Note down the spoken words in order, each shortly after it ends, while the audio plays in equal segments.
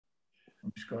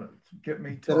I'm just going to get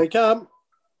me. There they come.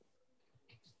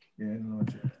 Yeah, no, oh,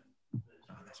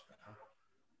 that's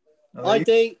better.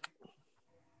 ID.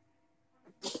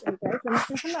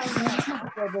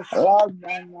 Hello,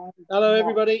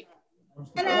 everybody.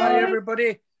 Hello. Hi,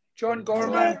 everybody. John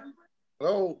Gorman.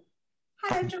 Hello.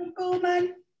 Hello, John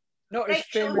Gorman. Not as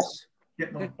Rachel. famous.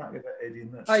 Getting on the back of that, Eddie.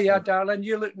 And that's, Hiya, darling.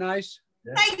 You look nice.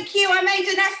 Yeah. Thank you. I made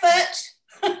an effort.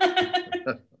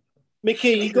 Mickey,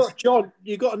 you got John.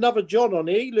 You got another John on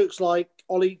here. He looks like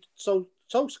Ollie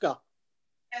Solskjaer.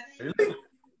 Really?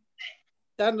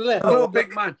 Down the left. Hello,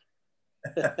 big man.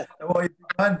 How are you,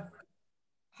 big man?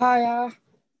 Hiya.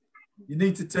 You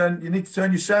need to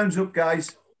turn your sounds up,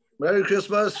 guys. Merry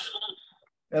Christmas.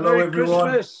 Hello, Merry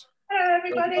everyone. Christmas. Hello,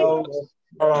 everybody.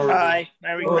 Hi,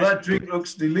 Merry Oh, Christmas. that drink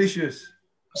looks delicious.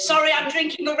 Sorry, I'm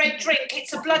drinking a red drink.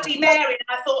 It's a Bloody Mary. And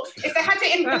I thought if they had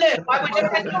it in blue, I would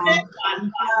have had the blue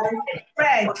one. It's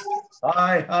red.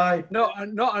 Hi.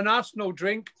 Not an Arsenal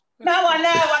drink. No, I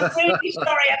know. I'm really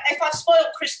sorry. If I've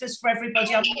spoiled Christmas for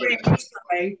everybody, I'm really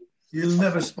sorry. You'll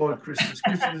never spoil Christmas.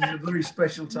 Christmas is a very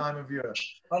special time of year.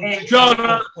 John,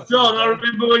 I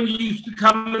remember when you used to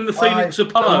come in the Phoenix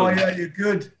Apollo. Oh, yeah, you're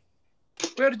good.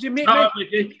 Where did you meet Hello, me?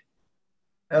 Mickey.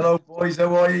 Hello, boys.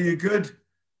 How are you? You good?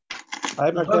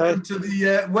 Welcome to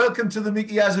the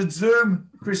Micky Hazard Zoom,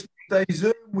 Christmas Day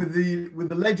Zoom with the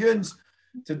legends.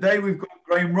 Today we've got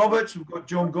Graham Roberts, we've got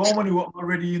John Gorman, who are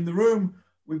already in the room.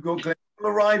 We've got Glenn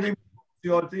arriving, the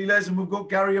Ardiles, and we've got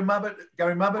Gary Mabbutt.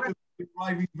 Gary Mabbutt will be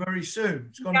arriving very soon.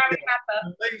 It's going to be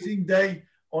an amazing day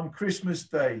on Christmas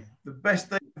Day, the best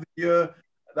day of the year.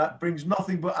 That brings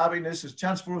nothing but happiness. It's a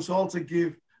chance for us all to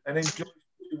give and enjoy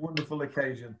a wonderful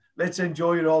occasion. Let's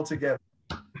enjoy it all together.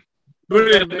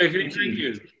 Brilliant, Mickey. Thank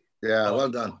you. Yeah, well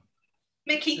done.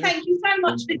 Mickey, thank you so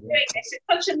much for doing this. It's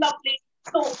such a lovely,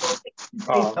 thoughtful thing.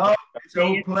 Oh, it's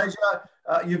a pleasure.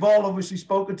 You've all obviously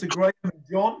spoken to Graham and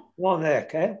John. One there,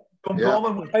 okay? John Yeah.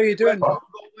 Gorman. How are you doing?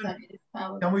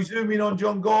 Can we zoom in on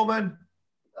John Gorman?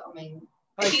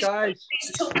 Hi, guys.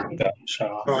 Please talk.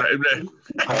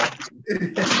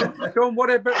 Don't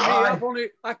worry about me.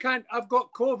 I've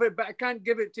got COVID, but I can't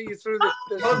give it to you through the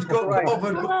John's got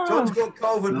COVID. John's got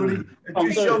COVID, but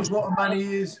it just shows what a man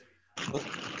he is.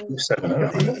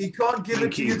 He can't give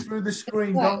it to you through the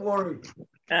screen. Don't worry.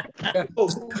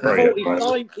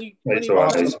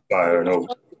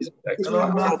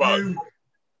 Hello, Matthew.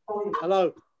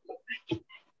 Hello.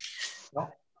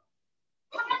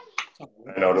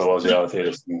 I know there was John,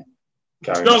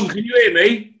 can you hear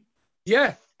me?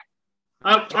 Yeah.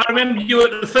 I remember you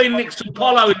at the Phoenix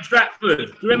Apollo in Stratford. Do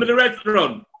you remember the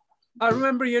restaurant? I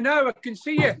remember you now. I can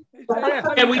see you. You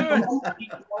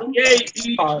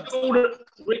ordered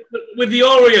with the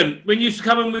Orient. When you used to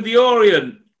come in with the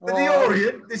Orient. With the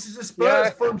Orient, this is a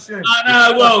Spurs function.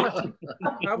 I know. Well,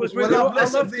 I was with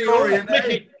the Orient.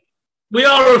 Mickey, we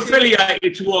are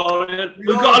affiliated to Orient.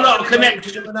 We've got a lot of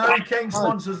connections. Harry Kane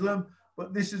sponsors them,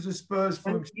 but this is a Spurs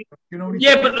function.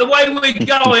 Yeah, but the way we're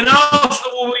going,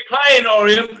 Arsenal will be playing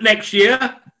Orient next year.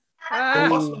 But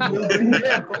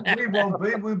we won't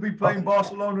be. We'll be playing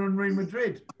Barcelona and Real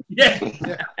Madrid. Yeah. Wouldn't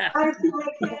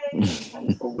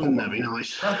that be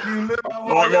nice? Matthew, Lou,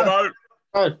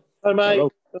 Hi, mate.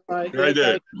 How you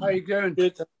doing? How you doing?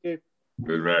 Good, thank you.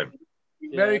 Good, man.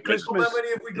 Merry Christmas. How many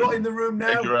have we got in the room now?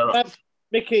 Thank you very much.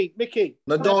 Mickey.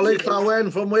 Nadolig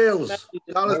Llawen from Wales.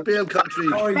 Gareth Bale country.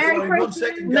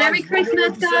 Merry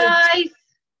Christmas, guys.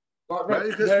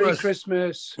 Merry Christmas. Merry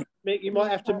Christmas. Mick, you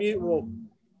might have to mute them.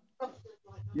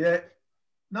 Yeah.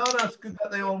 No, that's good that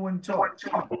they all wouldn't talk.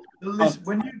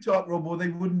 When you talk, Robbo, they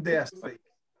wouldn't dare speak.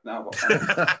 No.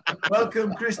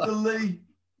 Welcome, Crystal Lee.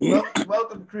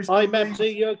 Welcome, Crystal Hi, Lee.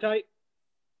 Mabsy, you okay?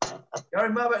 Gary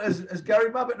Mabbutt, has Gary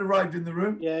Mabbutt arrived in the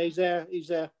room? Yeah, he's there.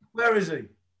 Where is he?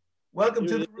 Welcome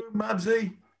to the room,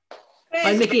 Mabsy.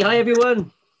 Hi, Mickey. Hi,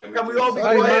 everyone. Can we all be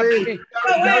Hi, quiet? Mabsy.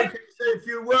 Gary, can you say a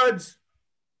few words?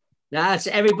 That's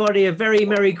everybody a very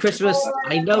Merry Christmas.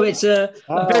 I know it's a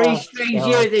very strange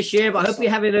year this year, but I hope you're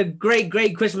having a great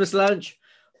Christmas lunch.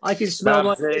 I can smell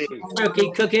my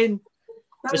turkey cooking.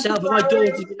 Myself and my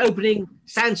daughter's opening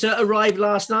Santa arrived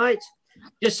last night,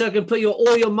 just so I can put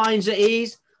all your minds at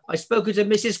ease. I spoke to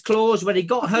Mrs. Claus. When he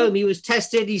got home, he was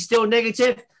tested. He's still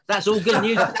negative. That's all good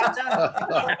news,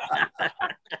 Santa.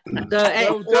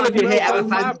 All of you here have a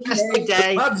fantastic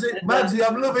day. Mabsy,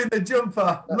 I'm loving the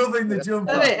jumper. Loving the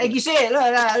jumper. You see it? Look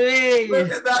at that. Look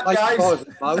at that, guys. Look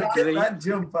at that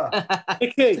jumper.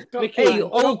 Mickey,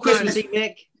 all Christmassy,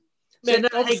 Mick. So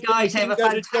now, hey, guys, have a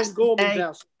fantastic day.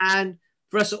 And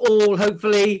for us all,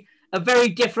 hopefully, a very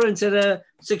different and a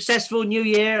successful new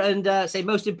year. And say,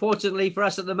 most importantly, for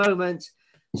us at the moment,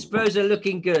 Spurs are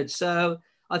looking good. So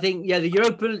I think, the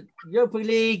Europa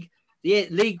League, the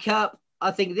League Cup,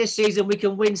 I think this season we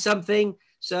can win something.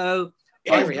 So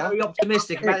I'm very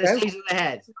optimistic about the season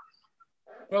ahead.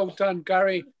 Well done,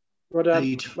 Gary. Well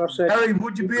done. Well said. Gary,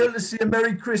 would you be able to say a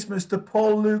Merry Christmas to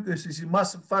Paul Lucas? He's a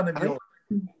massive fan of yours.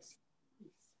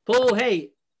 Paul,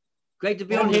 hey, great to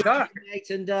be on here tonight,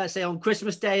 and say on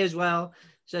Christmas Day as well.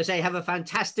 So say have a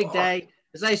fantastic day.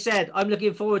 As I said, I'm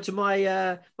looking forward to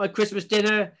my my Christmas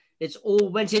dinner. It's all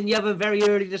went in the oven very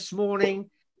early this morning.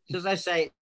 So as I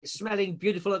say, it's smelling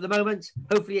beautiful at the moment.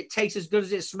 Hopefully it tastes as good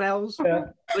as it smells.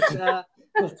 Yeah. But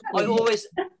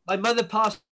my mother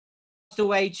passed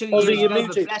away 2 years ago,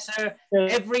 but bless her,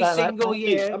 every single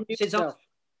year since I'm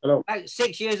about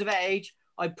 6 years of age,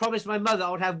 I promised my mother I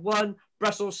would have one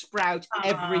Brussels sprout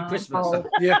every Christmas. So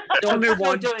I'm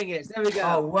still doing it. There we go.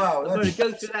 Oh, wow. I'm going to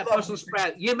go through that Brussels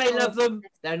sprout. You may love them.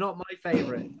 They're not my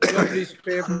favourite. Nobody's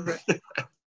favourite.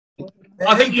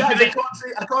 I think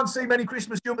I can't see many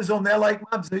Christmas jumpers on there like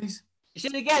Mabsy's. You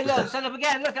see again, look, stand up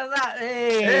again, look at that.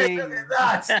 Hey, look at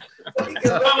that.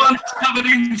 I'm covered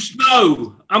in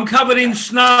snow. I'm covered in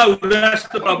snow. That's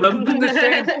the problem.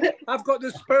 I've got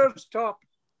the Spurs top.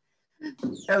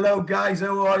 Hello, guys.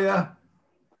 How are you?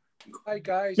 Hi,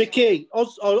 guys. Mickey,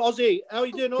 Ossie, how are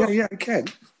you doing? Yeah, I can.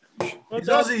 Is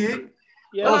Ossie in?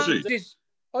 Yeah. Ossie's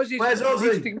Where's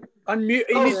Ossie? Unmute.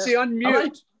 He needs to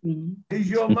unmute. He's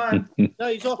your man. No,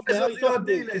 he's off Where's now.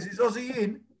 Ossie? Is Ossie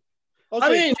in? I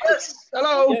mean, yes.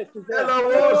 Hello. Yes,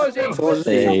 Hello, Ossie.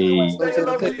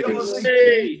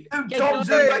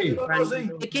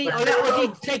 Mickey, I'll let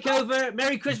Ossie take over.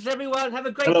 Merry Christmas, everyone. Have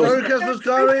a great Merry Christmas,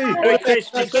 Gary. Merry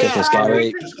Christmas,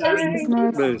 Gary.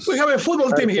 We have a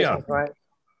football team here. Carry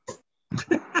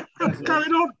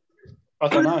on. I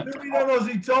don't know. Who do you know,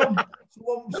 Ossie, Tom?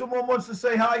 Someone wants to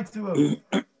say hi to him.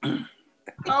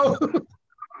 Oh.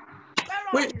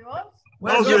 Where's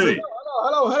Ossie?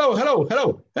 Hello.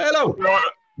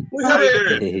 We have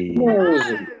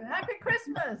Happy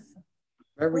Christmas.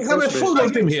 We have a football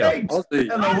team here.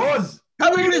 Hello, Oz.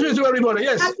 Happy Christmas to everybody.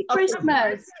 Yes. Happy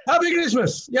Christmas. Happy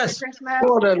Christmas. Yes. Christmas.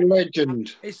 What a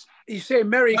legend. You say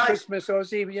Merry Christmas,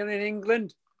 Ossie, when you're in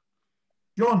England.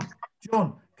 John,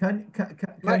 can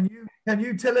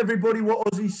you tell everybody what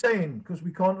Ossie's saying? Because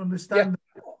we can't understand.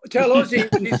 Yeah. Tell Ossie,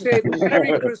 he said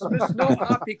Merry Christmas, not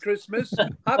Happy Christmas.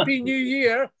 Happy New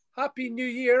Year,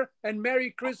 and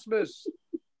Merry Christmas.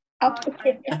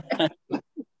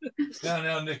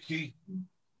 Now, Nicky.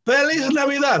 Feliz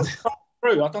Navidad.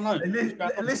 I don't know.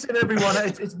 Listen, everyone,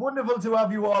 it's wonderful to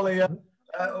have you all here.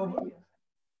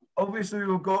 Obviously,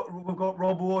 we've got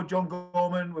Robbo, John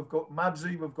Gorman, we've got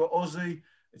Mabsy, we've got Ossie.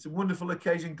 It's a wonderful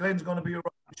occasion. Glenn's going to be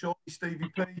around shortly,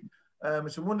 Stevie P.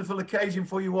 It's a wonderful occasion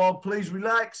for you all. Please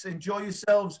relax, enjoy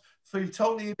yourselves, feel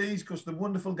totally at ease because they're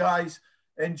wonderful guys.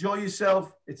 Enjoy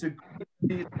yourself. It's a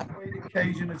great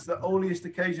occasion. It's the holiest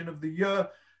occasion of the year.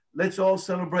 Let's all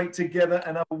celebrate together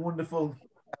and have a wonderful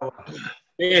hour.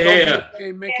 Yeah.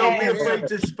 Don't be afraid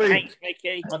to speak. Thanks,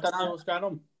 Mickey. I don't know what's going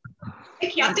on.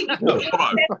 Mickey, I think you've got to do it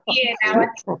every year now.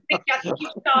 Mickey, I think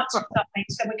you've started something,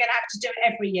 so we're going to have to do it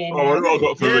every year now. Oh, I've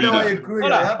got to I agree.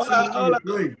 I absolutely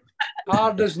agree.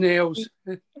 Hard as nails.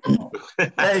 Hey,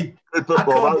 I can't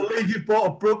believe you bought a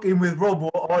book in with Rob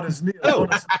hard as nails. Oh,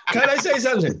 can I say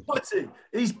something? Putty.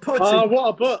 He's putty. Oh, what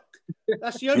a book.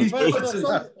 That's the only person I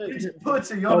saw. He's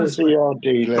putty, honestly.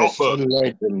 Ardiles,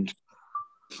 legend.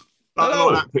 I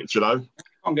like that picture, though.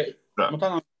 Can't get it. I don't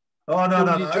know. Oh,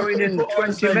 no. You join in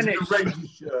 20 minutes.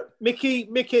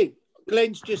 Mickey,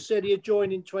 Glenn's just said he'd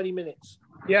join in 20 minutes.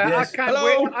 Yeah, Yes.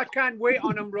 I can't wait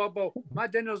on him, Robbo. My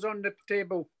dinner's on the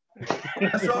table.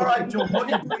 That's all right, John. What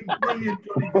you doing? Brilliant,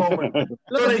 Johnny Gorman. John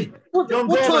What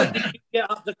Gorman. time did you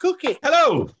get up to cook it?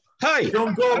 Hello. Hi.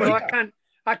 John Gorman. No, I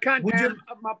can't.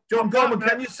 John Gorman,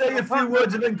 can you say a few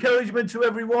words of encouragement to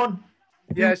everyone?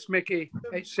 Yes, Mickey.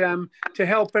 It's to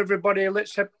help everybody.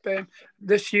 Let's have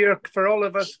this year for all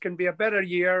of us can be a better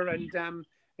year, and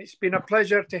it's been a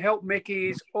pleasure to help Mickey.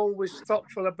 He's always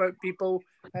thoughtful about people,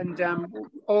 and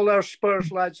all our Spurs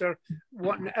lads are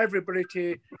wanting everybody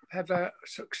to have a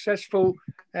successful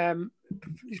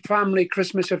family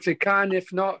Christmas if they can.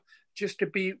 If not, just to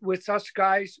be with us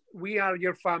guys. We are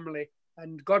your family,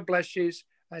 and God bless you,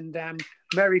 and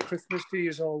Merry Christmas to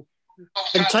you all.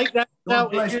 And take that God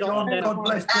out. bless John. God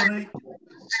bless Johnny.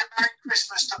 Merry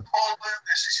Christmas to Paul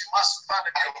Lucas. He's a massive fan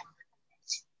of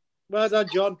yours. Well done,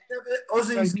 John.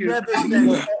 Ossie's Thank you. never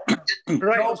said.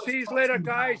 Right, I'll see you later,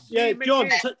 guys. See Yeah, you, John,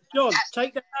 Mickey. John,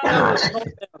 take that out. Top down.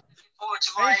 Forward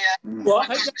to my, What?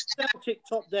 Take that Celtic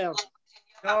top down.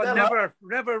 No, never,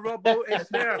 Robbo. It's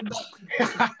there.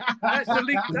 That's the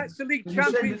league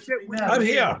championship. I'm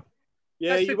here.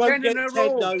 Yeah, That's you a won't 10 get in a 10,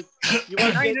 row. though. You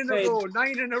won't 9 get in a 10. row.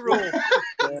 9 in a row.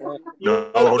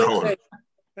 No, won't hold get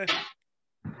on. 10.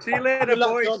 See you later, Good luck,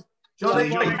 boys. John. Johnny,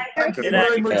 thank you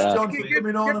very much, John, for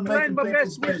coming on Give and Glenn making my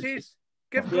people's best days. wishes.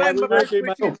 Give Yeah, Glenn we my will best do,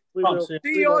 mate. wishes. We will. See We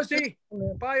you, will. Ossie.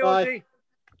 Bye, Bye. Ossie.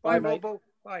 Bye, Bye, mate. Bobo.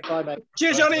 Bye. Bye, mate.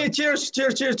 Cheers, Johnny. Cheers,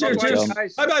 cheers, cheers, cheers, Bye, cheers.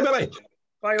 guys. Bye, bye, bye, bye.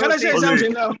 Bye, Can I say Ossie.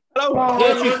 something now? Hello?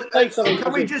 Yes, you can say something.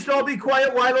 Can we just all be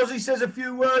quiet while Ossie says a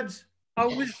few words? I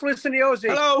was just listening to Ossie.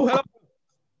 Hello, hello.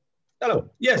 Hello.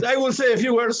 Yes, I will say a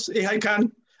few words if I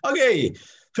can. Okay.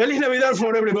 Feliz Navidad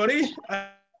for everybody.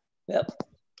 Yep.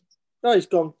 No, he's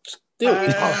gone. Still.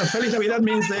 Feliz Navidad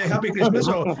means Happy Christmas.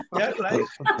 So, yeah, like,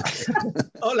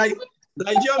 oh, like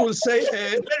John will say,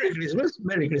 Merry Christmas.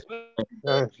 Merry Christmas.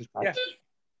 Yeah.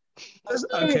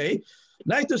 Okay.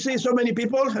 Nice to see so many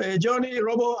people. Johnny,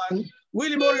 Robo, and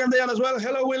Willie Morgan there as well.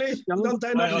 Hello, Willie. Long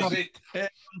time no see.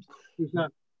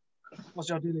 What's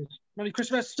your deal? Merry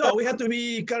Christmas. So we had to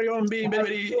carry on being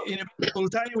very in a full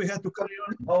time. We had to carry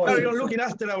on looking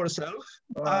after ourselves,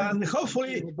 and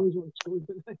hopefully,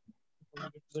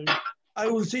 I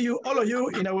will see you, all of you,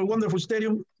 in our wonderful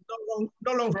stadium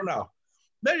not long from now.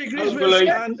 Merry Christmas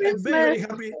and a very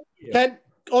happy year.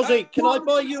 Ozzy, can I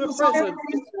buy you a present?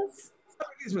 Merry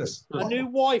Christmas. A new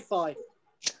Wi-Fi.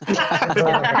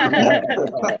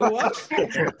 What?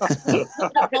 Can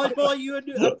I buy you a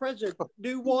present?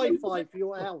 New Wi-Fi for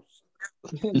your house.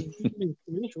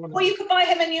 Or you could buy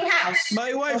him a new house.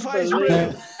 My Wi-Fi is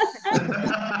ready.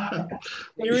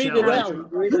 You're in and out.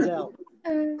 You're in and out.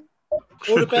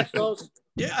 All the best, Oz.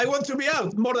 Yeah, I want to be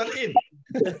out more than in.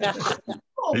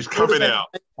 He's coming out.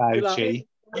 Ouchie.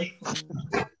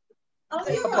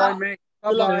 Bye, mate.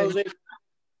 Bye,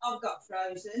 I've got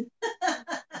frozen. How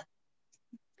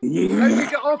do you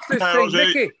get off this thing,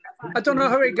 Mickey? I don't know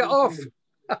how it got off.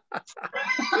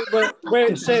 Where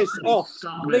it says off,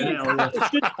 leave. It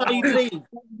should say leave.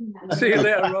 See you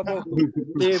later, Robbo.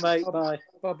 See you, mate.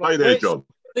 Bye. Hey there, John.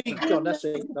 Leave, John. That's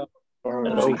it.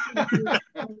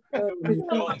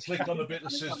 Click on the bit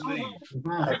that says leave.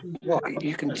 What?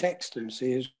 You can text them,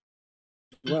 see as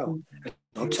well.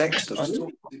 I'll text them.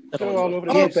 Yeah, but I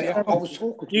was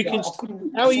talking. You can.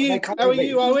 How are you? How are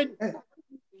you, Owen? You've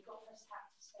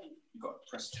got to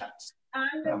press text. Hi.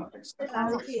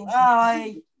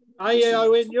 Hi,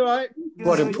 Owen. You all right?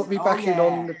 Well, then put me back in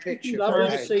on the picture. Lovely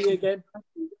to see you again.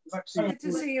 Good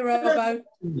to see you, Robo.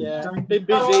 Yeah, been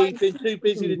busy. Been too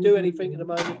busy to do anything at the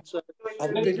moment. So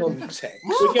I've been on the text.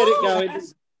 We'll get it going.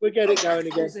 We'll get it going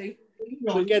again.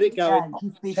 We'll get it going.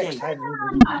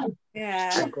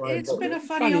 Yeah, it's been a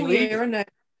funny old year, hasn't it?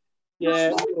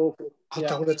 Yeah, awful. I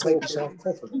don't want to take myself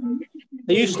properly.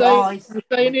 Are you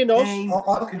staying in, Oz?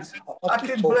 I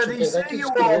can bloody see you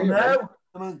all now.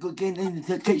 I'm getting in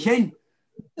the kitchen.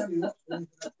 Hello,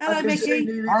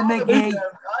 Mickey. Hi, Mickey.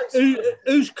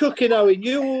 Who's cooking, Owen?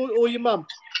 You or your mum?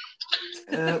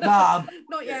 Mum.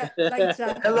 Not yet.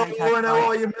 Later. Hello, Owen. How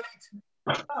are you, mate?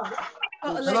 Got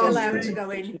a little allowed to go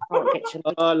in.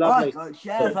 Oh, lovely.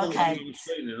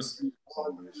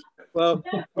 Well,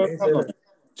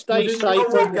 stay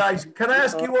safe, guys. Can I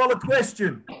ask you all a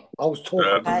question? I was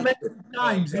talking.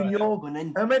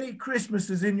 How many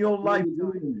Christmases in your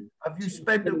lifetime have you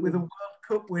spent it with a World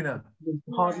Cup winner?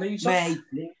 Hardly. Me.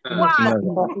 One.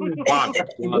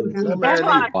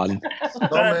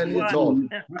 Not many at all.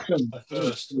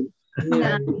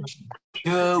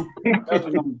 Two.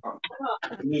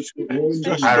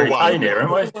 Harry Kane here,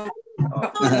 am I?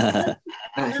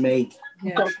 That's me.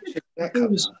 Yeah. How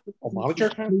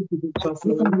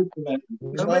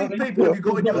many people have you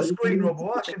got in your screen, Rob?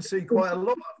 I can see quite a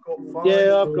lot. I've got 5.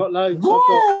 Yeah, I've got loads.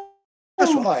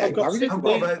 That's what I I've got 60. I've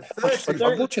got about 30.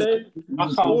 I'm watching.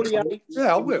 48.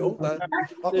 Yeah, I will.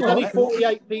 There's only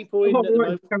 48 people in at the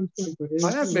moment.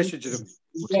 I have messaged them.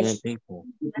 48 people.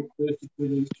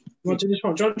 Want to this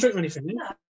one? Do you want to drink anything?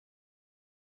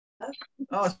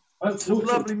 Oh, some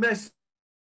lovely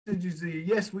messages here.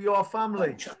 Yes, we are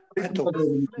family.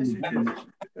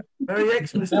 Merry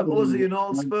Xmas to Ossie and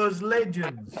all Spurs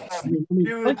legends.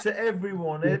 Stuart to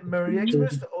everyone. Merry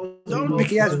Xmas to Ossie and all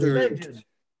Micky Spurs Hazard. legends.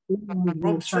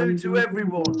 From Sue to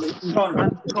everyone.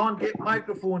 And can't get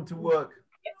microphone to work.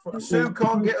 Sue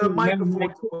can't get her microphone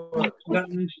to work.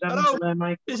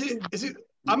 Hello. Is it?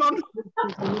 I'm on.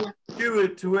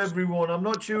 Stuart to everyone. I'm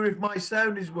not sure if my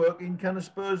sound is working. Can a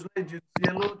Spurs legend say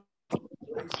hello?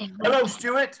 Hello,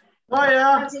 Stuart.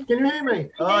 Hiya, can you hear me?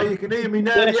 Oh, you can hear me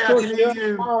now. Yes, Yeah, I can hear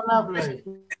you. Oh, lovely.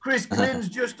 Chris Glynn's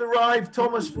just arrived.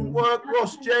 Thomas from work.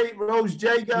 Ross J. Rose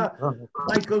Jager.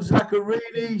 Michael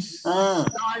Zaccarini.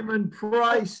 Simon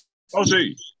Price.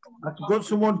 Ossie. I've got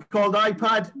someone called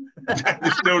iPad.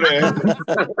 It's still there.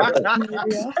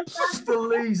 Still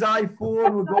Lee's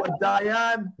iPhone. We've got a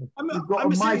Diane. We've got a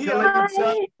Michael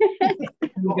Edson.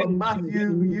 We've got a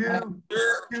Matthew Yu.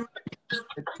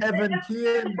 A Kevin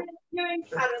Keane. A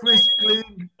Chris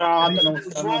Clean.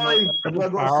 Roy.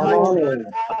 We've got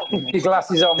Your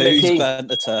glasses on, Who's Mickey. burnt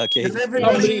the turkey? Is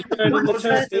everybody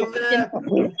still there?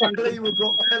 Kelly, we've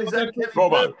got Kelly. Is that Kelly?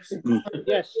 Robbo,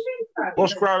 Yes.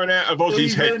 what's growing out of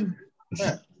Ossie's head?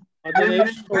 I don't know.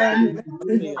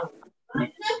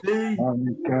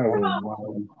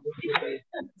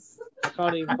 I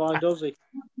can't even find Ossie.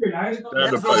 Down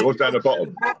the what's down the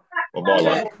bottom? On my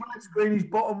way. Screen, he's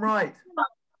bottom right.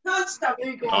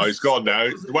 Oh, he's gone now.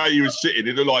 The way he was sitting,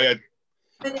 it looked like he had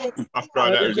stuff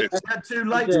growing out of his head. He had two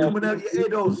lights coming out your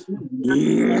head, Oz.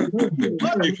 You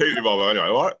keep him on anyway,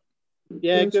 all right?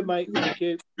 Yeah, good, mate. Thank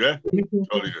you. Yeah?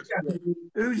 Totally good.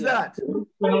 Who's that?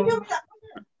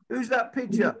 Who's that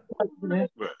picture?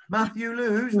 Matthew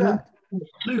Lou, who's that?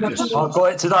 Lucas. I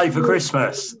got it today for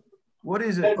Christmas. What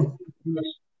is it?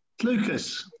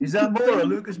 Lucas. Is that Mora?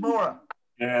 Lucas Mora?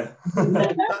 Yeah.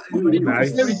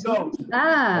 Nice. There we go.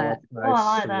 Ah, I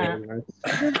like that.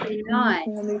 Nice.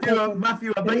 You know,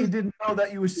 Matthew, I bet you didn't know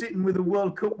that you were sitting with a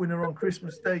World Cup winner on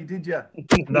Christmas Day, did you?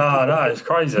 No, it's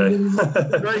crazy.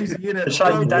 Crazy, you know. The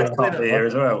shame your dad can't be here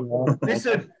as well.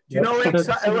 Listen, do you know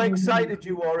how excited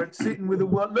you are at sitting with a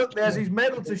World? Look, there's his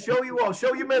medal to show you all.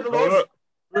 Show your medal, Oz.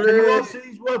 Can you all see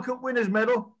his World Cup winners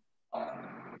medal?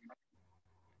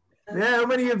 Yeah, how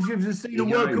many of you have seen a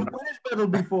World Cup winners medal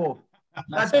before?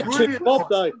 That's brilliant. Bob,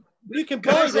 though. You can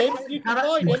buy them. You can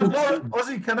buy them.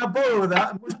 Ozzy, can I borrow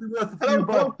that? It must be worth a few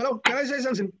bucks. Hello, can I say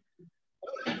something?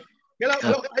 Hello,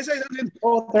 can I say something?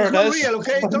 Oh, there it's it not is. real,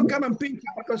 okay? Don't come and pinch it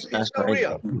because it's not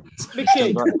real.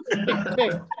 Mickey,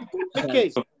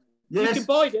 Mickey, yes.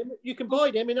 You can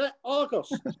buy them in Argos.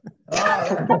 Stuart,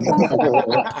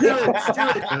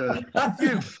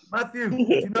 Matthew, do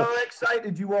you know how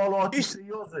excited you all are to see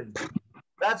Ozzy?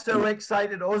 That's how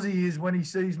excited Ozzy is when he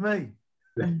sees me.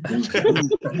 Guys,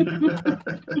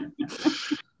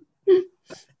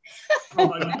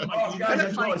 I've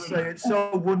got to say, it's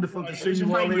so wonderful to see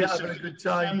you all here having a good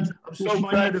time. I'm so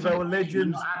proud of our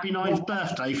legends. Happy 9th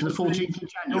birthday for the 14th of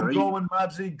January. Gorman,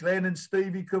 Mabbutt, Glenn and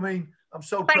Stevie coming. I'm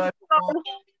so proud of you all.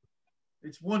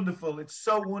 It's wonderful. It's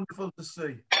so wonderful to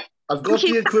see. I've got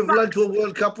the equivalent to a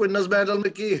World Cup winners medal,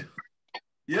 Mickey.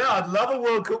 Yeah, I'd love a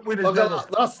World Cup winners medal.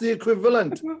 That's the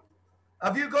equivalent.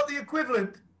 Have you got the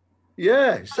equivalent?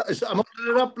 Yeah, I'm holding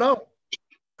it up now.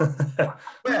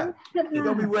 Where? You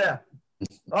got me where?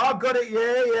 Oh, I've got it.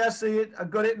 Yeah, I see it. I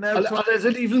got it now. And there's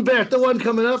an even better one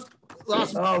coming up.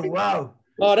 Oh, wow.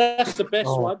 Oh, that's the best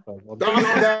one.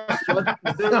 That's the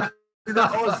best one.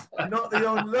 That Oz, not the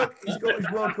only look. He's got his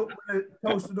World Cup winner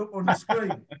posted up on the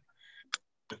screen.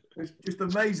 It's just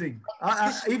amazing.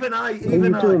 Even I.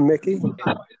 Mickey?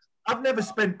 I've never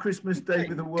spent Christmas Day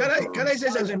with a World Cup. Can I say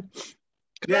something?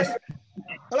 Yes.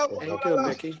 Hello. Thank you,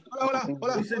 Mickey. Hola.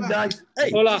 Listen, guys.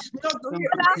 Hey, hola.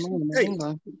 Hey.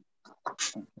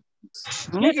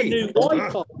 Mickey.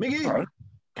 Mickey.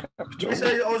 Yes,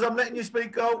 Oz, I'm letting you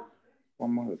speak. Go.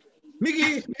 One more.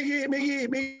 Mickey.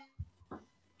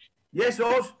 Yes,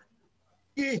 Oz.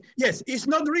 Yes, it's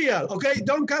not real, okay?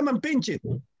 Don't come and pinch it.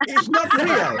 It's not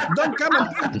real. Don't come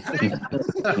and pinch it.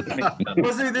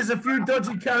 Well, see, there's a few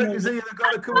dodgy characters here that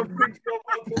got to come and pinch your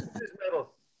World Cup winners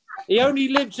medal. He only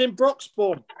lives in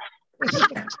Broxbourne.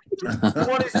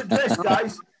 What is the address,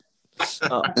 guys?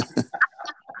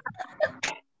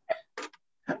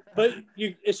 But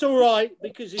it's all right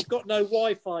because he's got no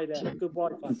Wi-Fi there. Good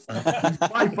Wi-Fi.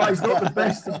 Wi-Fi's not the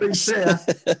best, to be fair.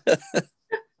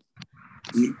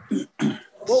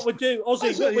 What we'll do,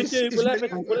 Ozzy,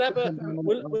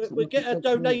 we'll get a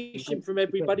donation from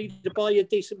everybody to buy you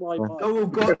decent Wi-Fi. Oh,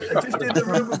 we've got, just in the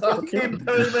room, we've got Kim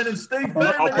Perryman and Steve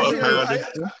Perryman.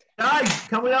 Guys,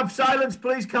 can we have silence,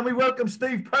 please? Can we welcome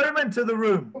Steve Perryman to the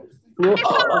room? Say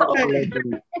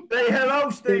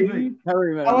hello, Stevie. How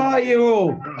are you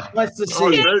all? Nice to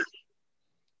see you.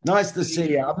 Nice to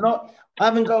see you. I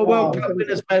haven't got a World Cup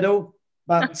winners medal,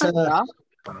 but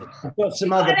I've got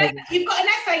some other medals. You've got an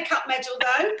FA Cup medal,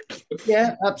 though.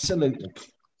 Yeah, absolutely.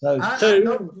 So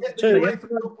two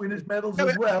winners medals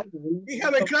as well. We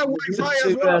have a club Wi-Fi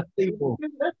as well.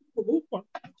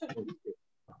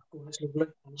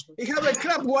 We have a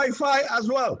club Wi-Fi as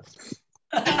well.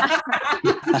 There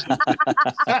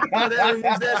he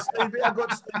is, there, Stevie. I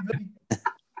got Stevie.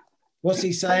 What's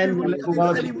he saying? We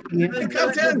got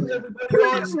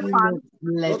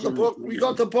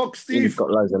the box, Steve. He's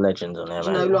got loads of legends on there,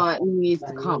 You know, like we used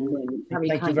to come.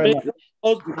 Thank you very much.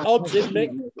 Odds in,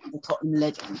 Nick. Tottenham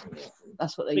legend.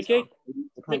 That's what they Mickey?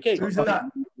 Mickey? Who's that?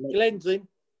 Glenn's in.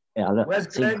 Yeah, look. Where's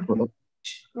Glenn?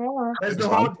 Where's the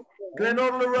Hoddle? Glenn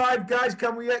Hoddle arrived, guys.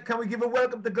 Can we give a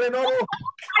welcome to Glenn Hoddle?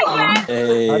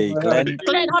 Hey, Glenn.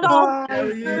 Glenn, hold on.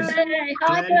 There he is. Hey,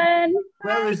 hi, Glenn.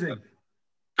 Where is he?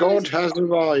 God has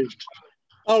arrived.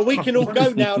 Oh, we can all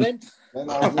go now then. He'll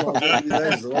never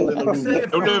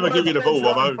give you the ball,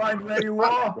 Robbo. Find where you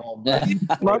are.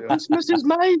 My Christmas is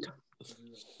made.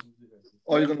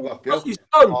 Oh, you're going to go up, yeah? He's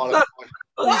done. Look.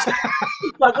 He's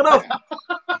buggered off.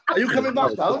 Are you coming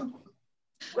back down?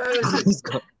 Where is it?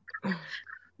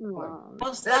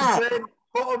 What's that?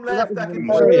 Bottom left. I can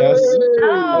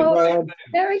Oh,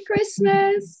 Merry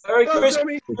Christmas. Merry Christmas.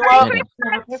 Merry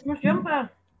Christmas jumper.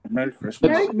 Merry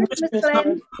Christmas. Merry Christmas,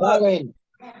 Glenn.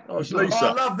 Oh, it's Oh, Lisa.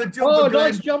 I love the jumper. Oh,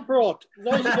 Glenn. nice jumper, Rod.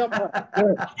 Nice jumper.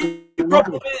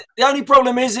 The only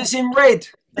problem is it's in red.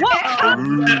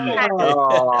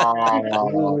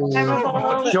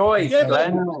 Choice,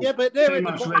 Glenn. Yeah, but they're Too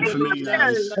much red for me,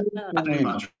 that is. Too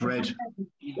much red.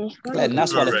 Glenn,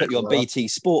 that's why they put you on BT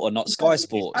Sport or not Sky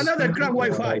Sports. Another crap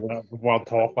Wi-Fi. One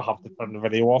talk, I have to turn the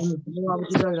video off.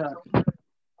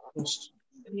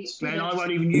 Glenn, I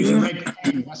won't even use a red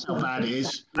pen. That's how bad it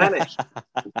is. There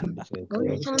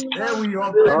we are. I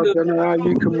don't know how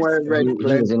you can wear red, He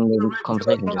Glenn. was in the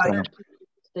conversation just now.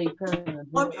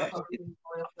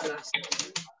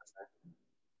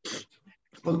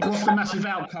 But what's the massive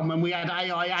outcome when we had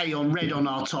AIA on red on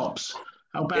our tops?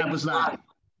 How bad was that?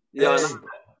 Yeah,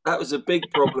 that was a big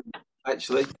problem,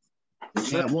 actually.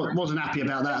 Yeah, wasn't happy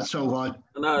about that at all. I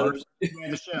know. Wear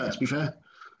the shirt, to be fair.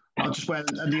 I'll just wear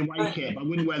the away kit, but I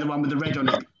wouldn't wear the one with the red on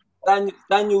it.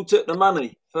 Daniel took the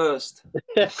money first.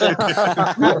 I'm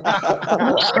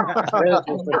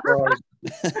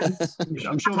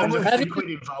sure there was a few quid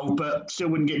involved, but still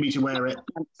wouldn't get me to wear it.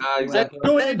 Exactly.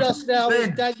 Joining us now is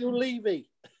Daniel Levy.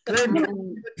 Glenn,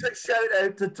 shout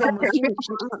out to Thomas.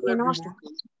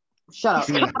 Shut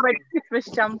up. Red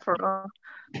Christmas jumper on.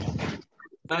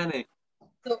 Danny.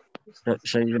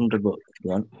 Show you in the book if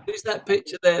you want. Who's that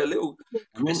picture there? A little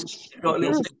Chris. Got a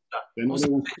little picture. What's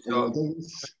the picture?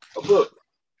 A book.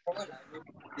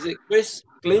 Is it Chris?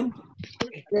 Glynn?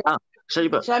 Ah, show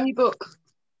your book. Show me your book.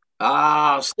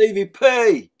 Ah, Stevie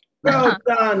P. Well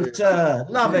done, sir.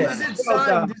 Love it. Is it Well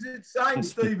signed? done. Is it signed,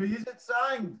 Stevie? Is it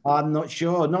signed? I'm not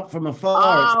sure. Not from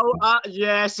afar. Oh,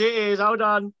 yes, it is. Hold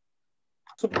on.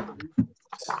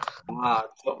 Ah,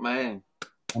 top man.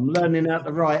 I'm learning how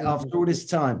to write after all this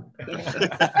time.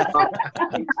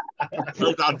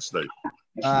 Well done, Steve.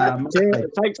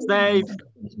 Thanks, Dave.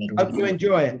 Hope you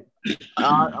enjoy it.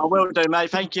 I will do, mate.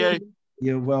 Thank you.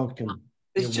 You're welcome.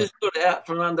 He's just got it out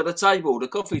from under the table, the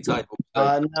coffee table.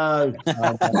 I know.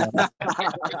 That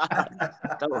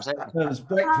was it. It was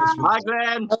breakfast. Hi,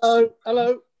 Glenn. Hello.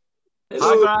 Hello.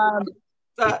 Hi, Graham.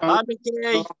 Hi,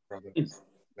 Mickey.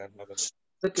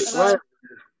 Look at Graham.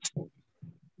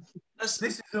 This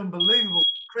is unbelievable.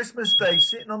 Christmas Day,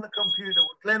 sitting on the computer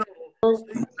with Glenn Hoddle,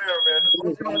 Steve Perryman,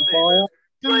 Ossie Ardiles,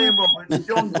 Graham Roberts,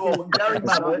 John Gorman, Gary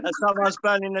Mabbutt. That's someone's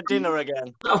burning the dinner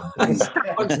again.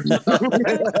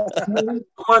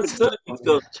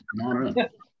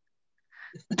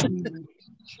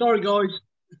 Sorry, guys.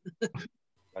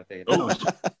 I thought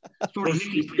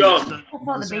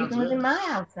the beacon was in my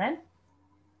house then.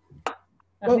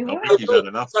 So,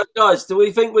 guys, do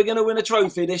we think we're going to win a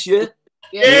trophy this year?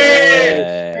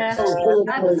 Yeah.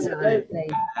 Absolutely.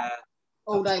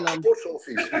 All day long.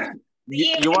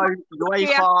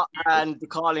 UEFA and the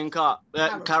Carling Cup,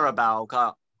 Carabao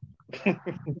Cup.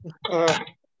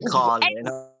 Carling.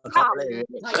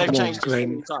 They've changed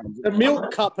it times. The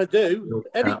milk cup I do.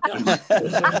 Any cup.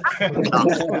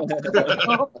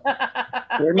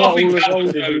 We're not all as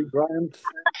old as you, Graham.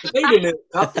 Need a milk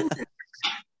cup.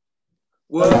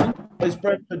 Well, those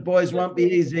Brentford boys won't be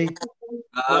easy.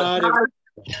 You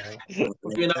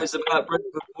know it's about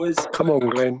Brentford boys. Come on,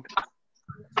 Glenn.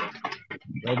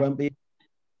 They won't be.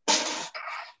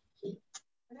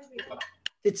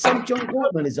 Did some John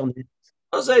Gorman is on this?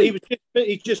 Was he?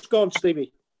 He's just gone,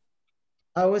 Stevie.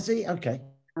 Oh, was he? Okay.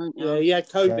 Yeah, he had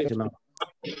COVID.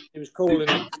 He was calling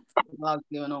him.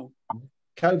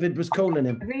 COVID was calling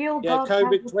him. Yeah,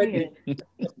 COVID 20.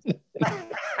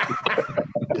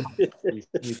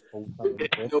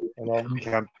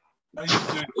 How you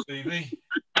doing, Stevie?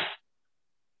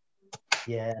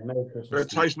 Yeah, Merry Christmas. It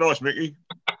tastes nice, Mickey.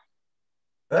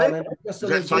 Hey? Does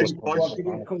that taste nice?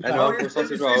 Glenn, what games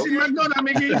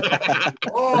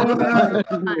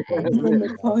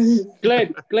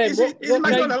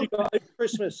you got at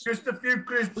Christmas? Just a few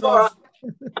crisps. So what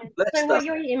are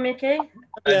you eating, Mickey?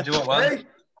 Yeah. Hey?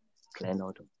 Glenn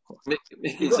Hoddle.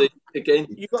 Micky's again.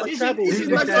 You got to Is travel. it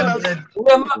McDonald's?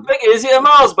 Micky, is it a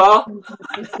Mars bar?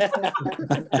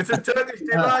 It's a Turkish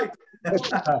delight. It's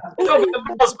got to be a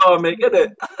Mars bar, Mick, isn't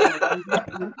it?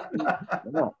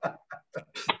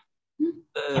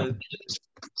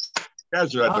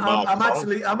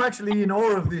 I'm actually in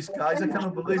awe of this, guys. I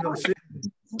cannot believe I'm sitting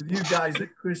with you guys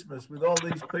at Christmas with all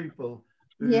these people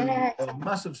who are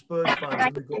massive Spurs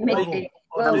fans. And we've got Hoddle,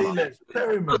 Ardiles,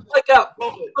 Perryman, Wake up!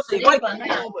 Mabbutt,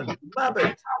 Gorman,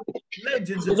 Mabbutt,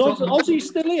 legends. Is Ossie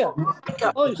still here?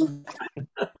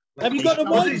 Have you got the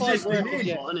Wi-Fi working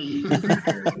yet?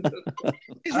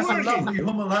 That's a lovely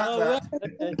Hummel hat.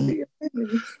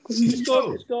 It's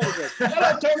gone again. Hello,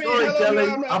 Tommy. Sorry, Hello, Kelly.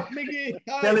 Mickey.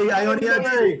 Hi. Kelly, I only had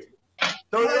two.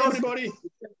 Hi, everybody.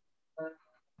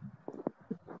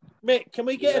 Mick, can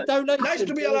we get a donation? Nice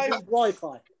to be alive.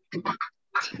 Wi-Fi.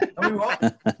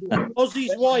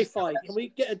 Aussie's Wi-Fi. Can we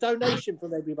get a donation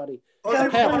from everybody?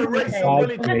 Set a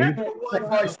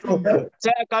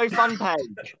GoFund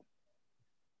page.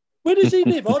 Where does he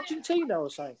live? Argentina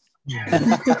or something?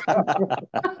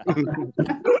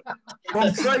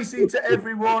 From Tracy to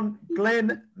everyone,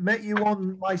 Glenn, met you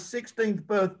on my 16th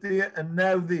birthday and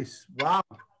now this. Wow.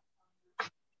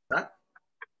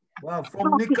 Wow.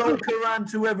 From Nicole Karan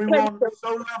to everyone,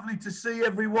 so lovely to see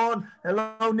everyone.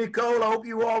 Hello, Nicole. I hope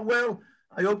you are well.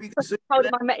 I hope you can see. I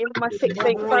met him on my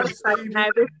 16th birthday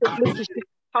now. This is just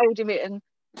holding it and.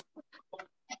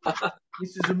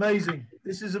 This is amazing.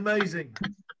 This is amazing.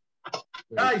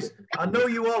 Guys, I know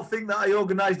you all think that I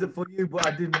organised it for you, but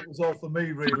I didn't. It was all for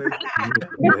me, really.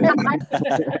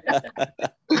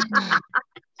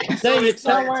 So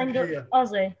I'll wind up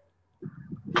Ossie.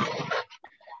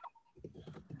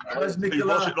 Where's What's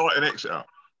Nicola? it like in Exeter?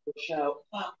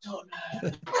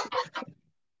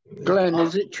 Glenn,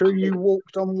 is it true you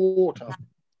walked on water?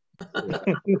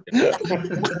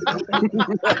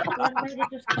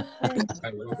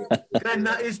 Glenn,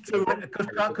 that is true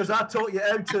because I taught you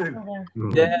how to.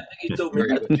 Yeah, he told me.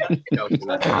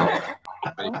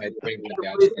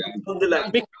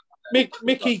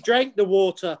 Mickey drank the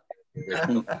water.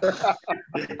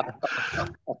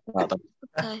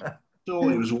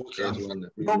 Thought it was water.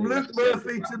 From Luke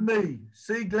Murphy to me,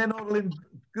 see Glenn Hoddle.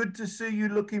 Good to see you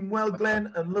looking well,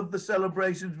 Glenn, and love the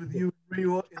celebrations with you in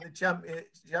Rio in the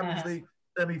Champions League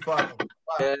semi-final.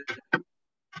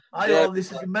 Hi all,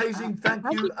 this is amazing. Thank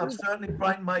you. I've certainly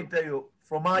brightened my day up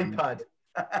from iPad.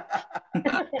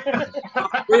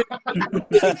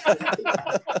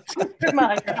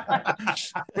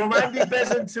 From Andy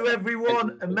Bezant to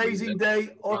everyone, amazing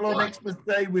day, Hoddle on Xmas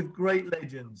Day with great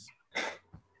legends.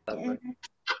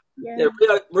 Yeah,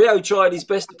 Rio tried his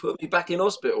best to put me back in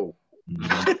hospital.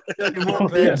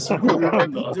 It's a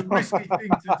risky thing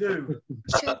to do.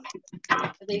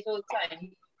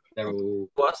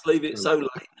 Let's leave it so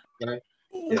late.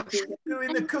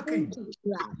 Doing the cooking.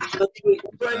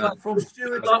 From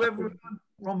Stuart to everyone,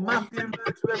 from Matthew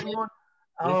to everyone.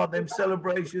 Oh, them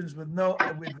celebrations with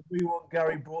We Want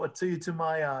Gary brought a tear to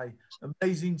my eye.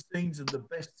 Amazing scenes and the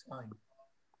best time.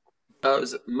 It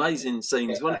was amazing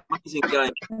scenes. One amazing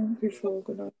game. Amazing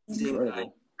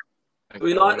game. Do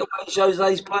we like the way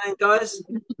Jose's playing, guys?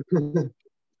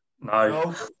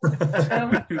 No.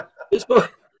 Just put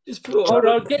Hold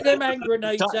on, get them hand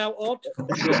grenades out, Odd.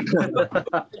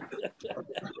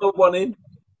 One in.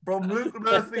 From Luke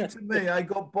Murphy to me, I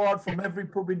got barred from every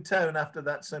pub in town after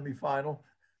that semi-final.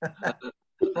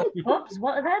 Oops,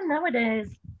 what are them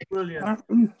nowadays? Brilliant.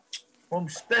 From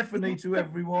Stephanie to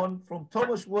everyone, from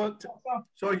Thomas Work to...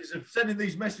 Sorry, you're sending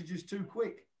these messages too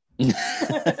quick. Need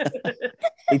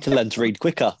to learn to read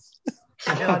quicker.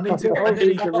 Yeah, I need to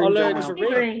learn to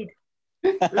read.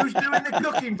 Who's doing the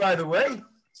cooking, by the way?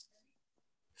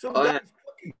 Somebody's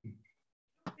cooking.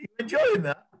 Are you enjoying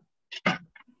that?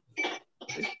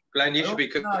 Glenn, you should be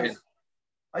cooking. Nice.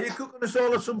 Are you cooking us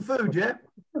all some food, yeah?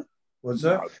 What's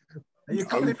that? Are you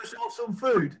cooking us all some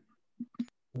food?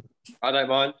 I don't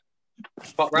mind.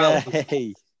 Pop round.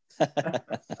 Hey.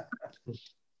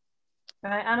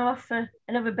 Right, I'm off for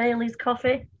another Bailey's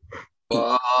coffee.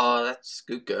 Oh, that's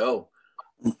a good girl.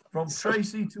 From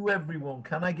Tracy to everyone,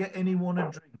 can I get anyone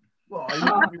a drink? Well,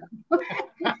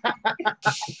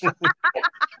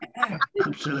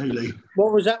 Absolutely.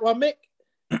 What was that one, Mick?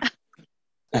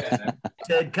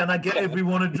 Said, can I get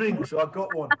everyone a drink? So I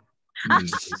got one.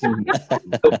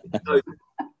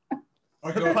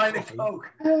 I got a pint of Coke.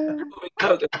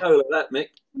 Coca-Cola, that, Mick.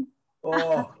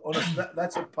 Oh, honestly,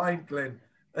 that's a pint, Glenn.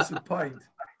 That's a pint.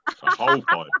 A whole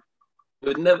pint.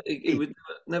 He would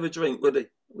never drink, would he?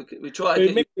 We try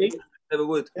to get you, never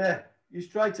would. Yeah, he's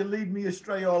tried to lead me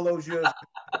astray all those years.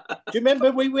 Do you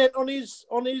remember we went on his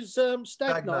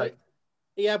stag night?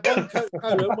 He had one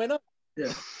Coca-Cola and went up.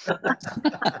 Yeah.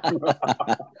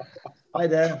 Hi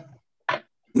there.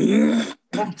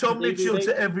 From Tom Mitchell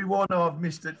to everyone, I've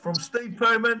missed it. From Steve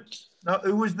Perryman, now,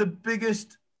 who was the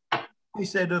biggest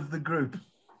pisshead of the group?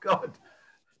 God.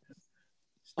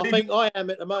 I think I am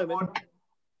at the moment.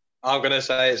 I'm going to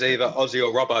say it's either Ossie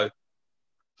or Robbo.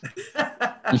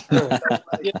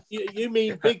 you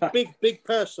mean big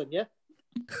person, yeah?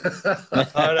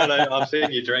 No, I've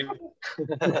seen you drink.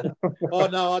 Oh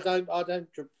no, I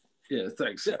don't drink. Yeah,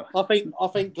 thanks. I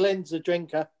think Glenn's a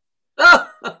drinker. Pass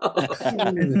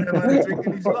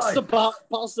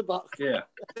the buck. Yeah.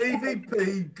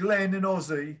 EVP, Glenn and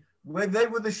Ossie, when they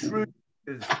were the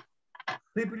shrewders,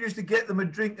 people used to get them a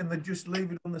drink and they'd just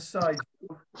leave it on the side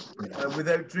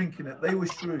without drinking it. They were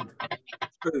shrewd.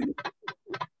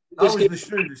 I was the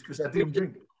shrewdest because I didn't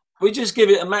drink. We just give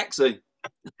it a maxi.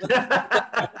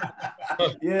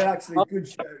 Yeah, actually, good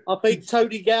show. I think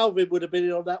Tony Galvin would have been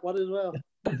in on that one as well.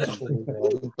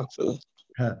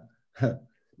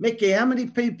 Mickey, how many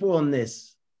people on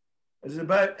this? There's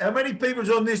about how many people's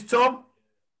on this, Tom?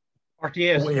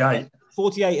 48.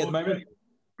 48 at the moment.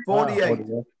 48.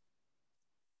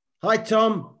 Hi,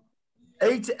 Tom.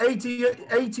 87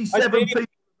 people have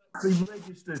been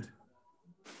registered.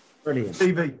 Brilliant.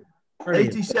 TV.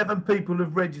 Brilliant. 87 people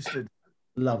have registered.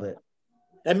 Love it.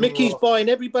 And Mickey's buying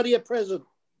everybody a present.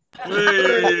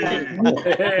 Hey.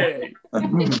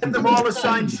 Give them all a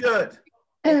signed shirt.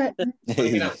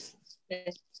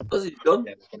 Ossie's gone.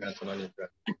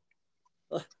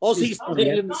 Ossie's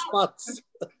stealing the spots.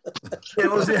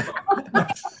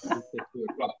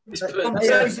 I'm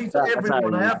saying to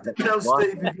everyone, I have to tell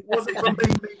Steve, if it wasn't for me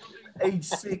age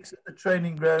 6 at the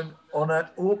training ground on an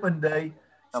open day,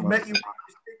 she met you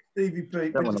Stevie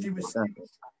Pete when she was 6.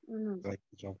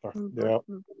 Yeah.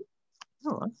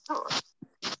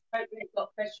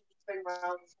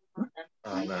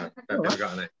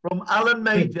 From Alan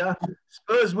Major,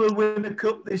 Spurs will win the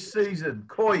cup this season.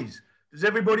 Coys, does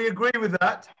everybody agree with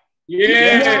that?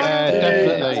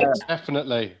 Yeah,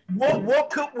 definitely. What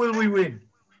cup will we win?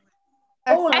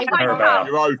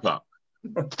 Europa.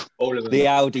 All of them. The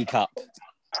Audi Cup.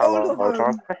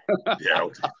 Yeah.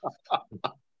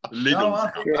 No,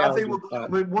 I think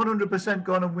we're 100%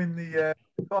 going to win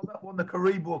the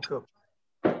Caribou Cup.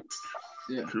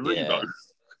 Yeah. Caribou.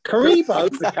 Caribou?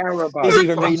 He's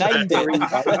even renamed it.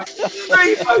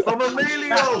 From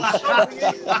Emilio.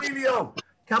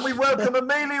 Can we welcome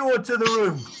Emilio to the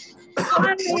room?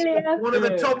 One of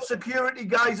the top security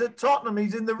guys at Tottenham.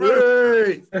 He's in the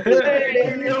room.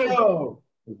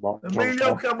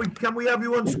 Emilio, can we have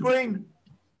you on screen?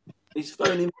 He's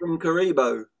phoning from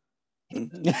Caribou.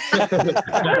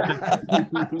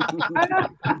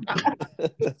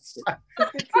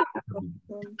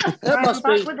 That must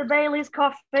be with the Bailey's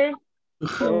coffee.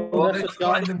 Let's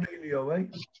find Emilio, eh?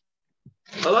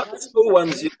 I like the small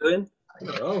ones you're doing.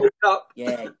 Oh. Up.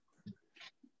 Yeah.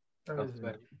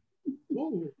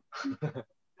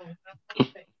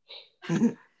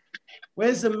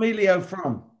 Where's Emilio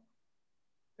from?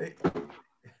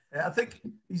 I think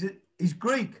he's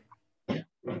Greek.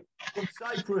 From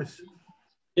Cyprus.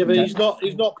 Yeah, but he's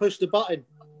not pushed the button.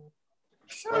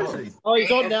 Oh, he's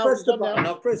on now. He's on now.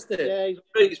 I've pressed it. Yeah,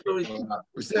 He's probably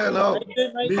We say hello.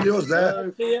 Emilio's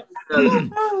there.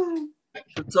 from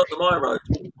top of my road.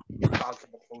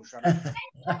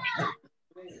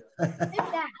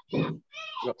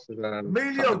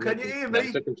 Emilio, can you hear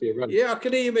me? Yeah, I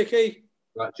can hear you, Mickey.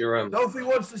 Sophie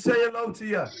wants to say hello to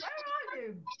you.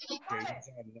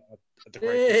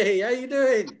 Hey, how you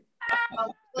doing?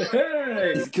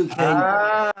 Hey.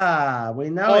 We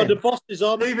know Oh, it. the boss is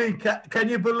on. Stevie, can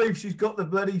you believe she's got the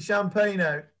bloody champagne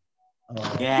out?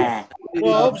 Oh. Yeah.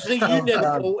 Well, obviously you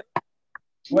never thought.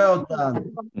 Well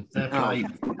done.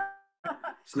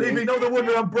 Stevie, no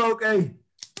wonder I'm broke, eh?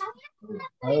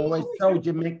 I always told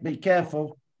you, Mick, be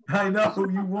careful. I know,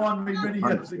 you warned me many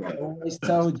years ago. Always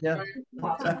told you.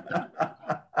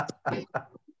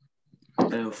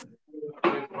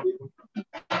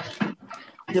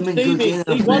 Stevie,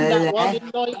 he won that one in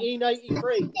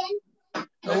 1983.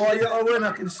 How are you, Owen?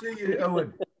 I can see you,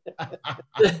 Owen.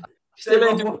 Still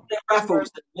ain't doing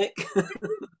raffles, Nick.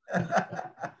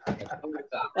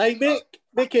 Hey,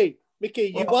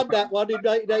 Mickey, you won that one in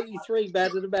 1983,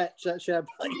 man of the match, that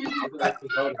champagne.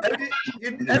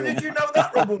 How did you know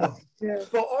that, Robbo? Yeah.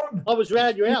 Spot on. I was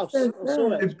round your house. I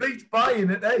saw it. It beats buying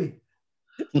it, eh?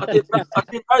 I did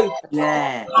both.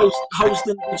 Yeah.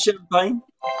 Hosting the champagne.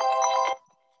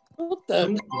 What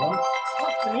the?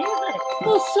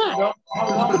 What's that?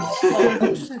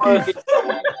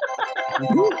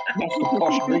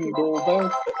 Posh ring doorbell.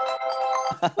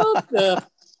 What the?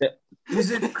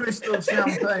 Is it crystal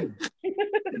champagne?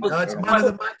 No, it's man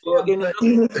of the match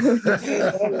champagne.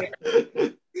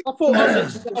 I thought I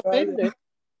was at Southend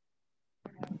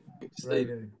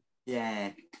then.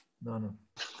 Yeah. No.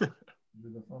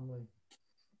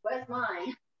 Where's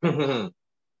mine?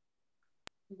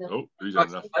 Oh, who's had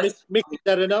enough? Mickey's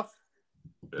had enough.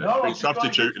 Yeah, no, he's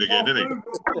substituting again, isn't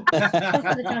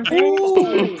he?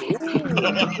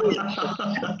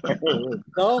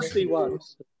 Nasty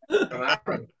ones.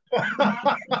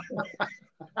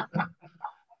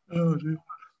 Oh, dear.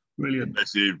 Brilliant.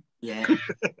 That's you. Yeah.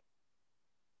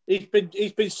 He's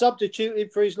been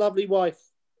substituted for his lovely wife.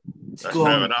 That's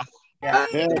fair enough. Yeah.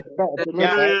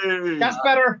 Yay. That's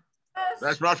better.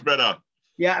 That's much better.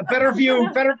 Yeah, better view,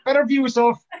 better view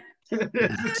stuff.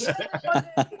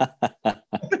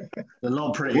 A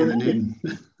lot prettier than him.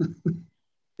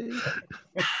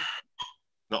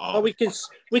 Oh, we can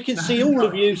see all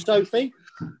of you, Sophie.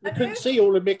 We couldn't see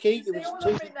all of Mickey. It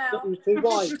was too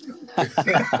wide.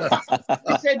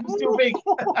 He said it was too big.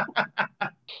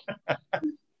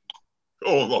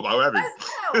 Oh, what about heavy?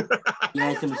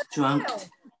 Yeah, I was drunk.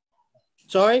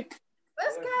 Sorry?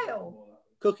 Where's Gail?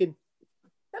 Cooking.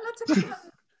 Tell her to come and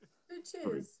do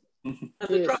cheers.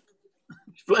 Cheers.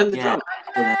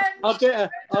 Yeah. I'll get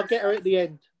her at the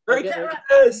end. Very I'll get her.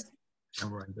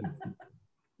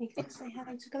 You didn't say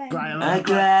hello to Glenn. Hi,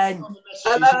 Glenn.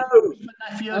 Hello.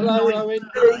 Hello, Owen.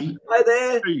 Hi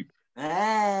there.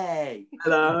 Hey.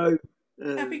 Hello.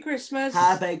 Happy Christmas.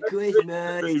 Happy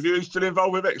Christmas. Are you still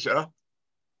involved with Exeter?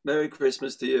 Merry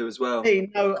Christmas to you as well. Hey,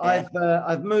 no,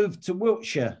 I've moved to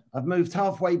Wiltshire. I've moved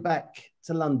halfway back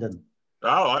to London.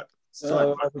 All right.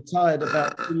 So I retired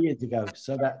about 2 years ago.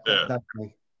 So that that's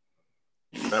me.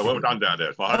 Yeah, well done down there.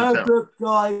 It's my Oh, hometown. good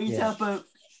guys. Yeah.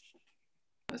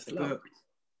 That's the book.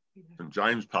 St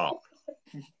James Park.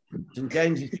 St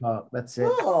James's Park. That's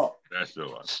it. That's the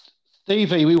one.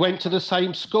 Stevie, we went to the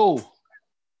same school.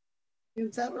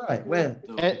 Is that right? Where?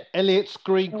 Elliot's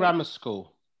Green Grammar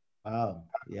School. Oh,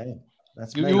 yeah.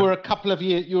 That's You were a couple of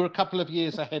years. You were a couple of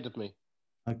years ahead of me.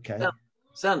 Okay.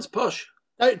 Sounds posh.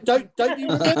 Don't you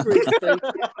remember it,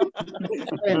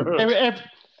 Steve?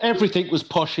 Everything was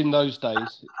posh in those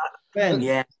days. Ben,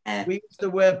 Yeah. we used to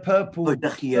wear purple.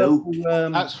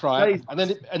 That's right. And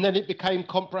then it became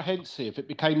comprehensive. It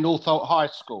became Northolt High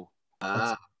School.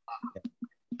 Not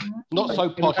so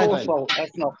posh then.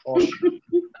 That's not posh.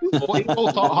 Well,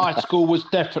 Northolt High School was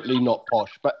definitely not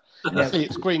posh, but see,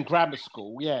 it's Green Grammar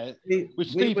School. Yeah, with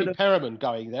Stevie Perryman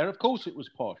going there, of course it was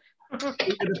posh. We were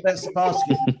the best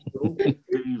basketball school.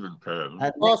 Stephen Perryman.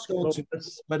 And next door to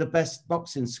us were the best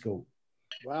boxing school.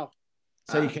 Wow.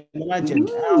 So you can imagine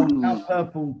our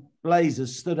purple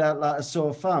blazers stood out like a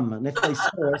sore thumb, and if they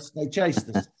saw us, they chased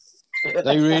us.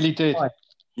 They really did.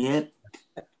 Yep.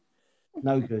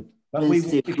 No good. But we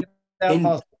could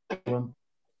out basketball.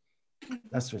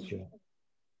 That's for sure.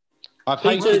 I've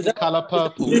hated the colour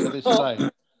purple to this day.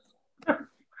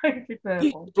 We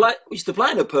used to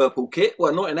play in a purple kit.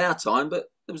 Well, not in our time, but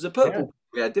there was a purple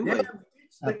we had, didn't we?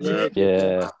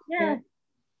 Yeah.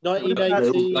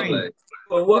 1980.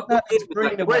 Well,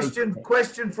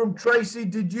 Question from Tracy.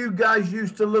 Did you guys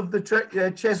used to love the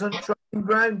Cheshunt training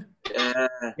ground?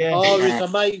 Yeah. Oh, it's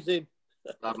amazing.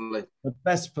 Lovely. The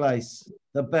best place.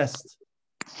 The best.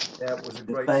 Yeah, it was a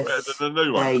great Better than the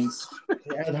new one.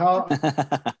 It had heart.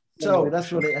 So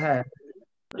that's what it had.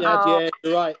 Yeah,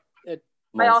 you're right.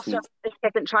 I asked him if the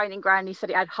second training ground. He said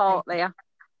it had heart there.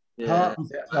 Heart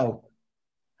and soul.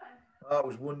 Oh, it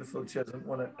was wonderful, Cheshunt,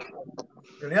 wasn't it?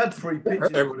 We only had 3 pitches.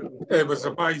 It was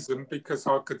amazing because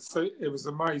I could see. It was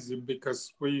amazing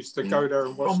because we used to go there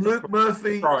and watch. From Luke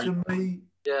Murphy to me,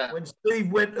 when Steve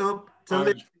went up to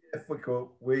lift the FA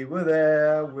Cup, we were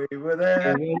there. We were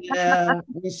there. Yeah,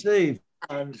 Steve.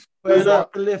 And we're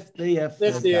up to lift the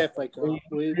FA Cup.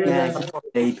 We were there.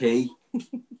 AP.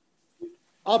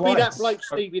 I'll be that bloke,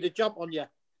 Stevie, to jump on you.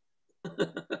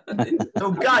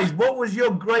 So, guys, what was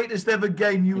your greatest ever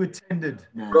game you attended?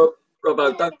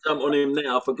 Robbo, don't jump on him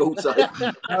now, for God's sake.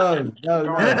 No.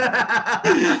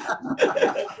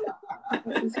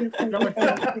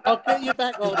 I'll get you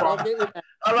back on. I'll get you back.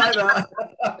 I like that.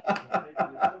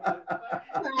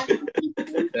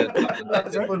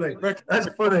 That's funny. That's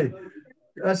funny.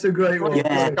 That's a great one.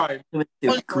 Yeah.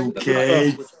 Cool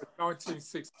kid.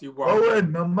 1961.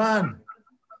 Owen, my man.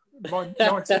 My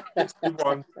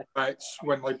 1961 match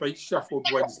when they beat Sheffield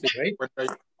Wednesday when they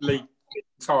league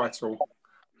title.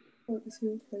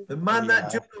 The man that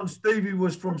jumped on Stevie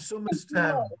was from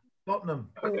Somerstown,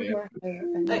 Tottenham.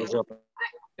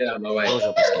 Yeah, my way.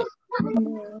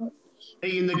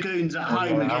 Beating the Goons at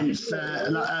home against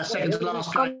second to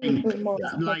last game.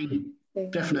 Lane,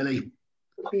 definitely.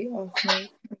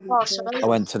 I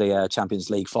went to the Champions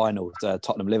League final,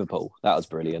 Tottenham Liverpool. That was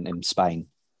brilliant in Spain.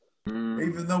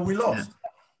 Even though we lost.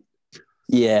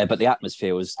 Yeah, but the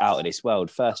atmosphere was out of this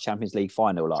world. First Champions League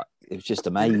final, like it was just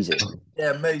amazing.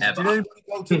 Yeah, amazing. Did anybody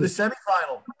go to the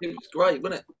semi-final? It was great,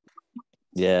 wasn't it?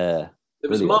 Yeah. It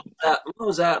was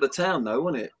miles out of town, though,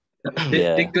 wasn't it?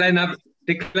 Did Glenn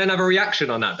have a reaction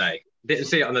on that day? Didn't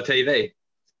see it on the TV.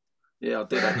 Yeah, I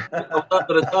did.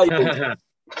 Under the table.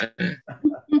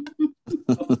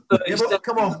 Yeah, but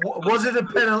come on, was it a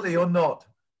penalty or not?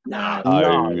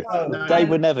 No. They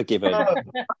would never give it.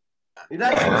 It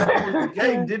actually ruined the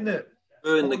game, didn't it?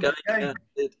 Ruined the game.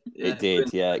 Yeah, it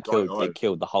did. Yeah, it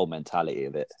killed the whole mentality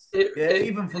of it.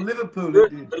 Even for Liverpool, it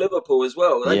did. For Liverpool as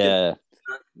well. Yeah.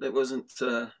 It wasn't.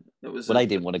 It was. Well, they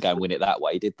didn't want to go and win it that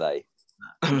way, did they?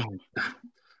 The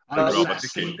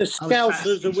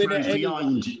Scousers are winning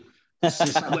anyway.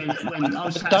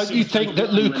 Don't you think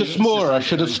that Lucas Moura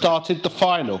should have started the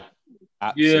final?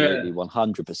 Absolutely,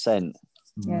 100%.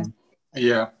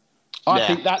 Yeah. I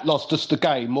think that lost us the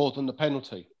game more than the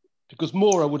penalty, because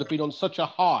Moura would have been on such a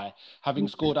high, having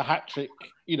scored a hat-trick,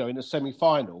 in a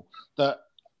semi-final, that,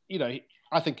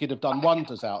 I think he'd have done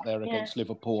wonders out there against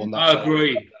Liverpool. On that I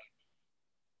agree.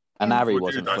 And Harry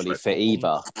wasn't fully fit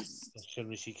either.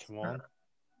 Come on.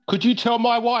 Could you tell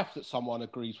my wife that someone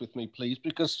agrees with me, please?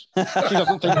 Because she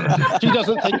doesn't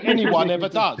think anyone ever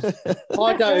does.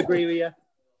 I don't agree with you.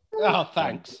 Oh,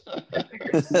 thanks.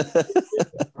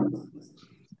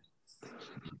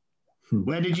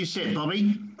 Where did you sit,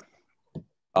 Bobby?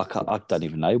 I don't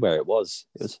even know where it was.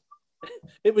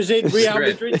 It was in Real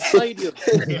Madrid Stadium.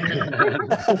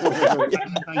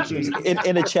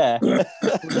 in a chair.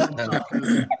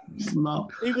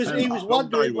 He was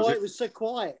wondering why it was so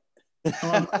quiet.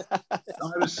 I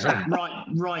was sat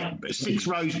right 6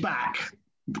 rows back,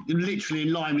 literally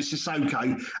in line with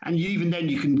Sissoko, and even then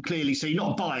you can clearly see,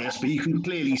 not bias, but you can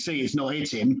clearly see it's not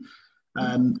hit him.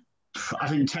 I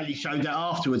think Telly showed that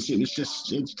afterwards. It's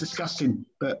disgusting,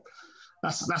 but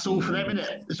that's all for them, isn't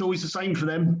it? It's always the same for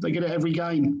them. They get it every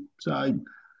game. So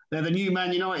they're the new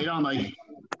Man United, aren't they?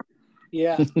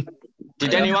 Yeah.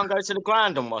 Did anyone go to the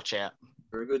ground and watch it?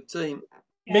 Very good team.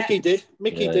 Mickey did.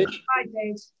 Mickey did. I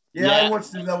did. Yeah, I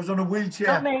watched it. I was on a wheelchair.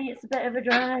 Not me. It's a bit of a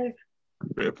drive.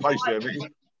 Bit of pace there, Mickey.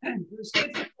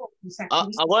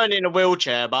 I weren't in a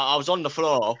wheelchair, but I was on the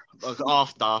floor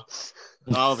after.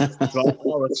 I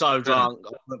was so drunk, I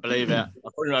couldn't believe it.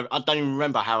 I don't even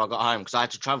remember how I got home, because I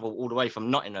had to travel all the way from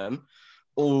Nottingham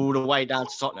all the way down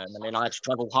to Tottenham, and then I had to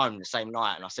travel home the same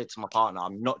night. And I said to my partner,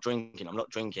 I'm not drinking. I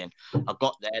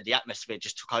got there, the atmosphere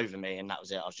just took over me, and that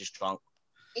was it. I was just drunk.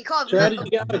 You can't. So how did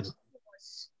you get home?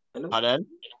 Pardon?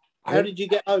 How did you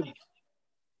get home?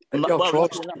 My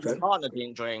partner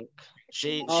didn't drink.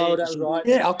 She that was right.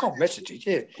 Yeah, I got messages.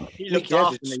 Yeah, Micky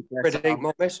Hazard read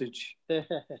my message. Yeah.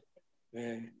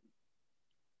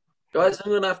 Guys, I'm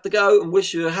going to have to go and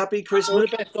wish you a happy Christmas.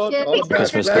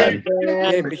 Christmas, Glenn.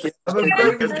 Yeah, Mickey. Have a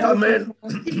great one coming.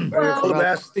 All the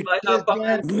best.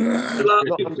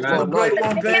 Have a great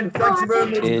one, Glenn. Thank you very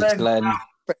much, Cheers, Glenn.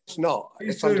 But it's not.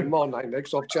 It's under my name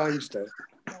because I've changed it.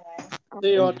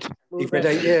 See you on. You've read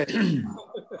 8 years.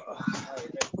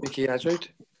 Micky Hazard.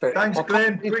 Thanks,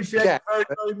 Glenn. Appreciate it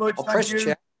very much. I'll press Thank you.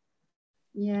 check.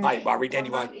 Yeah. I ain't worried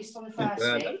anyway.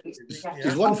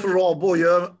 There's one for Robo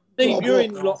here. Steve, you're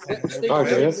in lock.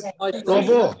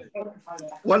 Robo.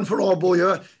 One for Robo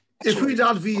here. If we'd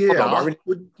had VAR,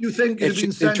 would you think it'd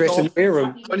been sent off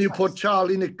when you put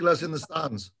Charlie Nicholas in the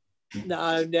stands?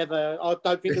 No, never. I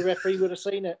don't think the referee would have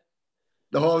seen it.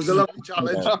 No, it was a lovely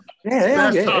challenge.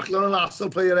 Yeah. Best tackler and Arsenal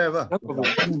player ever.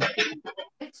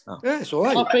 Yeah, it's all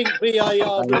right. I think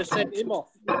VAR would have sent him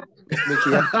off.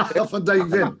 For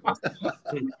Dave in.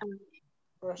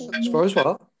 Suppose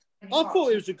what? I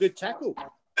thought it was a good tackle.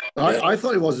 I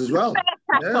thought it was as well.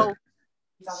 Yeah.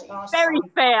 Very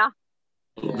fair.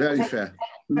 Very fair.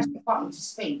 Press the button to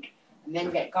speak and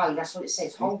then let go. That's what it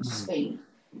says. Hold to speak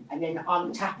and then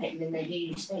untap it and then they hear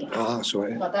you speak. Oh, that's all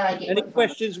right. Any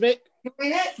questions, Mick?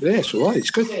 Yeah, it's all right. It's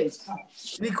good.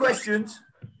 Any questions?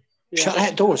 Shut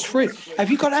that door. It's free. Have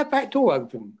you got that back door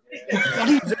open?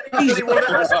 Anybody want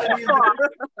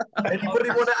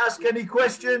to ask any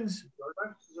questions?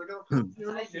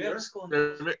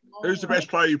 Who's the best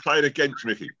player you played against,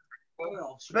 Mickey?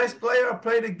 The best player I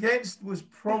played against was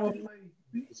probably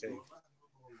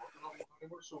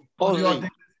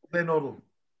Ben Hoddle.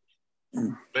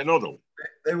 Ben Hoddle.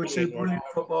 They were two brilliant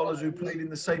footballers who played in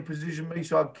the same position me,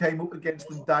 so I came up against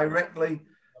them directly.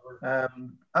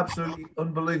 Absolutely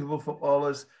unbelievable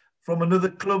footballers. From another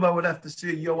club, I would have to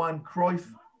say Johan Cruyff.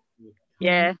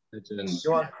 Yeah.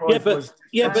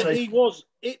 Yeah, but he was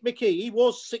Mickey. He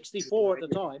was 64 at the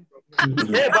time.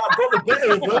 Yeah, but I've got the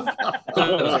better of them.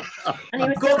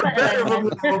 I've got the better of them.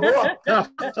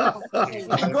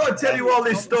 I've got to tell you all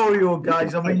this story, you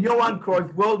guys. I mean, Johan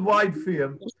Cruyff, worldwide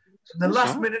fame. In the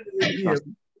last minute of the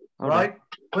game, right?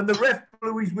 When the ref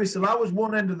blew his whistle, I was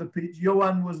one end of the pitch,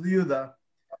 Johan was the other.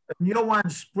 And Johan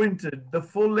sprinted the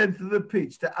full length of the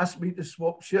pitch to ask me to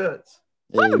swap shirts.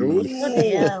 If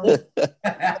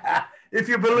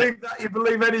you believe that, you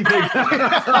believe anything.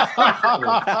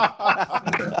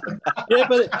 Yeah,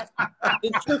 but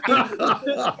it took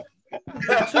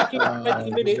him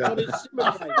 20 minutes on his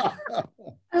simmer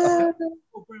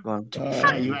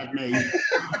You had me.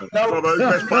 No,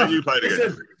 best player you played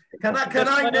against. Can I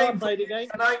name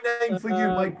for you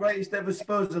my greatest ever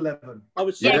Spurs 11? I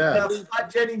was Pat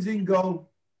Jennings in goal.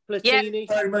 Platini,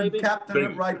 Perryman, captain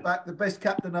at right back, the best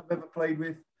captain I've ever played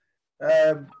with.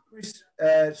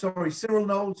 Cyril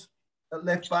Knowles at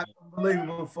left back,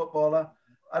 unbelievable footballer.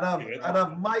 I'd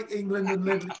have Mike England and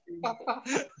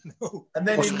Liverpool. And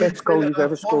then what's the best goal you've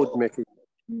ever scored, Mickey?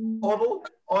 Hoddle,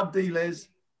 Ardiles,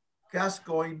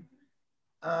 Gascoigne,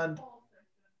 and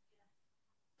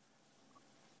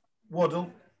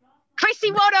Waddle.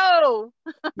 Chrissy Waddle.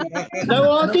 No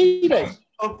Ardiles.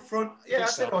 Up front, yeah, I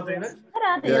said Ardiles.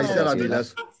 Yeah, he said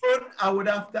Ardiles. Up front, I would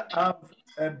have to have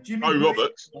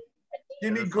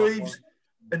Jimmy Greaves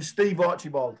and Steve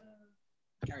Archibald.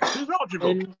 Steve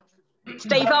Archibald.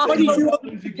 Steve Archibald.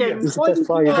 He's the best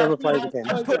player you've ever played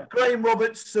against. I put Graham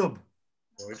Roberts sub.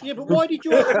 Yeah, but why did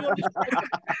you ask me on this program?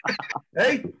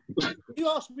 Hey? You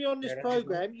asked me on this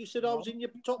program, you said I was in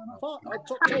your top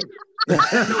 10.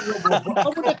 I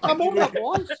would have come on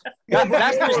otherwise.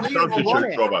 That's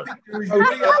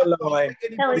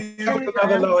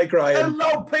Another lie, Graham.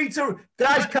 Hello, Peter.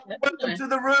 Guys, come welcome to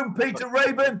the room. Peter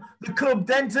Rabin, the club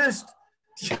dentist.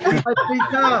 If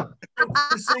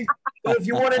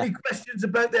you want any questions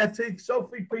about their teeth,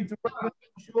 Sophie, Peter Rabin,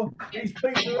 sure. He's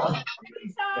Peter.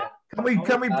 Can we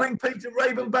bring Peter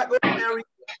Rabin back up, Mary?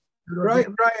 Right.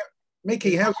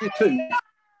 Mickey, how's your tooth?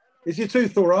 Is your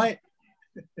tooth all right?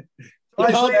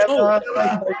 And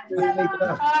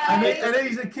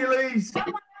he's Achilles.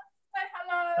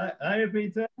 Hi,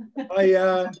 Peter.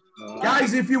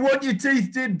 Guys, if you want your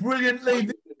teeth did brilliantly,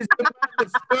 this is the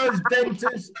Spurs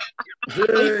dentist.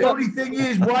 The only thing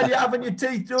is, while you're having your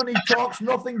teeth done, he talks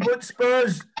nothing but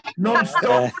Spurs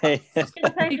non-stop. That's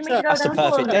the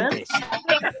perfect dentist.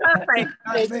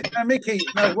 Mickey,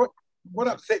 no, what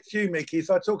upsets you, Mickey, is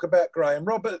I talk about Graham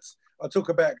Roberts, I talk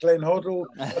about Glenn Hoddle,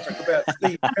 I talk about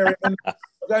Steve Perryman. I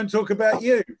don't talk about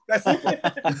you. That's it.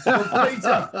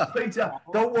 Peter,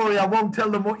 don't worry, I won't tell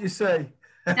them what you say.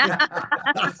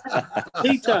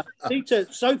 Peter,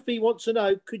 Sophie wants to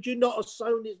know, could you not have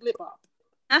sewn his lip up?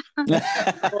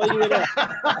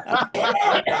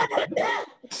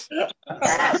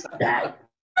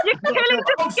 You're killing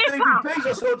the Stevie P.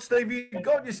 I thought Stevie,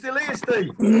 God, you're still here, Steve.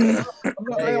 I'm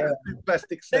not allowed to do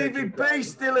plastic surgery. Stevie P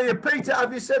still here. Peter,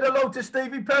 have you said hello to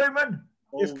Stevie Perryman?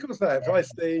 Yes, of course I have. Hi,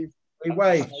 Steve. We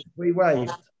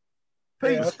waved. Pete,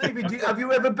 yeah. Stevie, have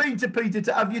you ever been to Peter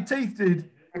to have your teeth did?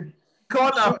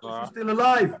 Can't have. You're still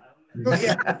alive. No,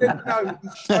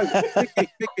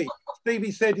 Mickey.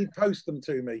 Stevie said he'd post them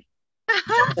to me.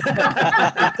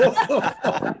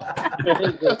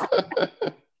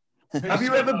 Have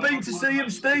you ever been to see him,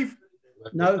 Steve?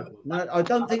 No, I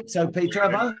don't think so, Peter.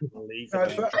 Have I? No,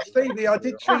 but Stevie, I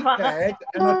did treat Dad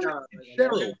and I treated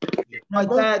Cheryl. My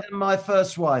dad and my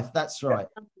first wife. That's right.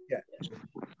 Yeah.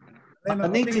 I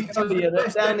need to tell you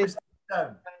that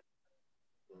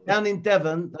down in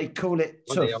Devon, they call it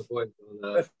tuff.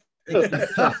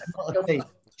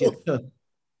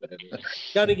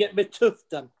 Going to get my tuff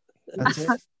done. That's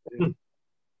it. You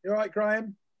all right,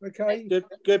 Graham? Okay.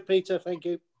 Good, Peter. Thank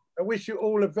you. I wish you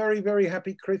all a very, very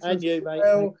happy Christmas. And you, mate.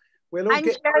 Well, we'll all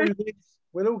get through this.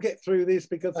 We'll all get through this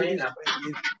because it is what it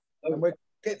is. And we'll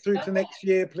get through to next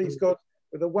year, please God.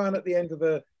 With a 1 at the end of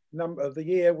the number of the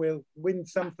year, we'll win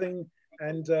something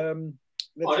and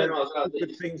let's do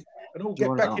good things and all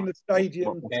get back in the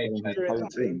stadium during the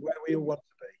team where we all want to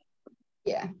be.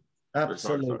 Yeah.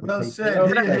 Absolutely. Well said.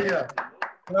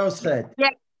 Well said. Yeah.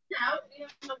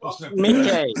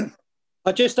 Mickey.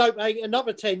 I just hope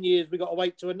another 10 years we've got to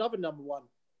wait to another number one.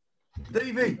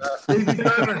 Stevie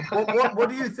Berman, what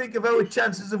do you think of our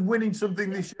chances of winning something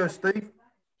this year, Steve?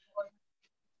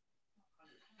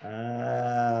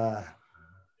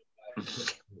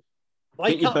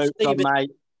 Take your boots on,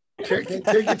 mate. Take your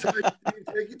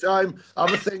time.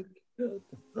 Have a think.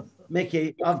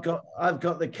 Mickey, I've got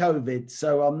the COVID,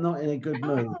 so I'm not in a good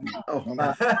mood.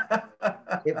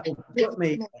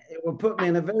 It will put me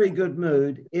in a very good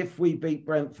mood if we beat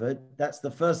Brentford. That's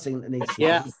the first thing that needs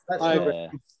to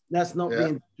happen. That's not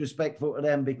being disrespectful to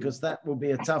them, because that will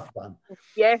be a tough one.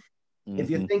 Yeah. If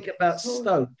you think about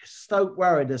Stoke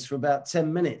worried us for about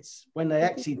 10 minutes when they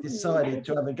actually decided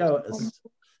to have a go at us.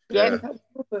 Yeah.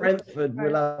 Brentford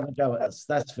will have a go at us,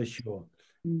 that's for sure.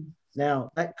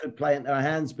 Now, that could play into our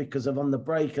hands because of on the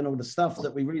break and all the stuff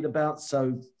that we read about.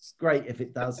 So great if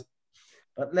it does.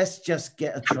 But let's just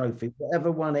get a trophy.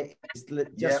 Whatever one it is,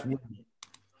 just win it.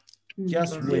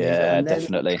 Just win it. Yeah, And then,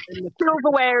 definitely.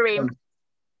 Silverware him.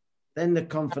 Then the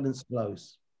confidence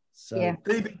flows. So,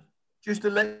 Stevie, just to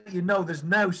let you know, there's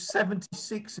now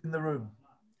 76 in the room.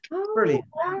 Brilliant.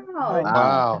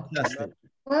 Wow. Fantastic.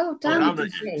 Well done,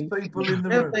 Mickey. People in the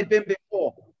Where have room. they been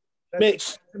before?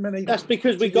 Mitch, that's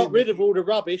because we got rid of all the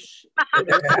rubbish.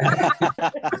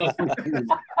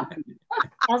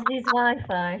 Ossie's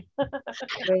Wi-Fi.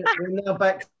 We're now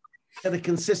back to the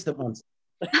consistent ones.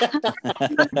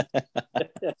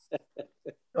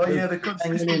 Oh yeah, the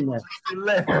consistent ones still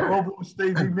left. Robert,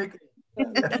 Stevie, Mickey.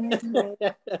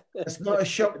 That's not a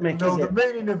shock, Mick. No, is the it?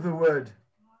 meaning of the word.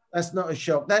 That's not a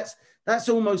shock. That's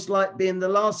almost like being the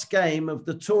last game of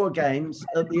the tour games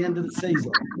at the end of the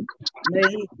season.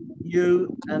 Me,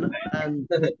 you, and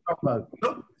Topo.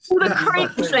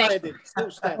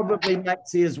 Probably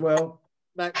Maxie as well.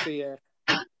 Maxie, yeah.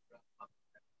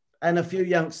 And a few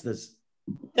youngsters.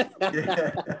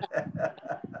 Yeah.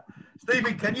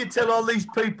 Stevie, can you tell all these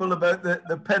people about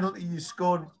the penalty you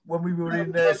scored when we were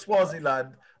in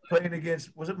Swaziland playing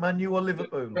against, was it Man U or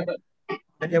Liverpool?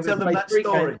 Can you tell them that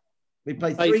story? We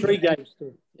played three games.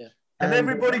 Yeah. And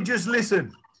everybody just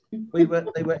listen. They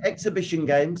were exhibition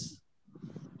games,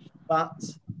 but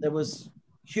there was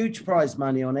huge prize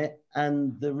money on it,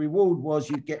 and the reward was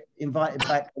you'd get invited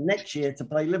back the next year to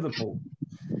play Liverpool.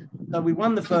 So we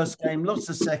won the first game, lost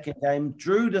the second game,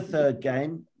 drew the third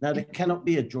game. Now, there cannot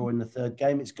be a draw in the third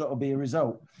game. It's got to be a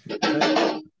result.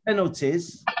 So,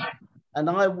 penalties, and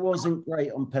I wasn't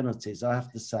great on penalties, I have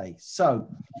to say. So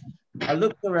I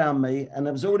looked around me, and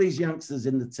there was all these youngsters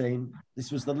in the team.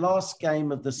 This was the last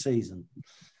game of the season.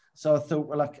 So I thought,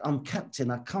 well, I'm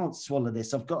captain. I can't swallow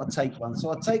this. I've got to take one.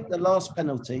 So I take the last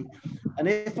penalty, and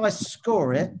if I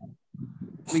score it,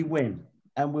 we win,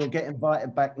 and we'll get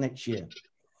invited back next year.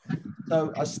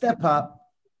 So I step up,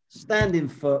 stand in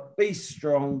foot, be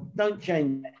strong, don't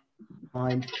change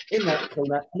mind in that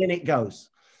corner, and in it goes.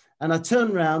 And I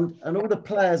turn around, and all the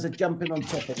players are jumping on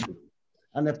top of me,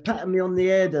 and they're patting me on the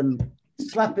head and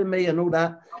slapping me and all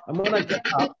that. And when I get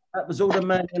up, that was all the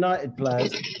Man United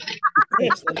players. They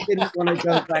didn't want to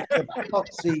go back to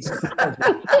Foxy's.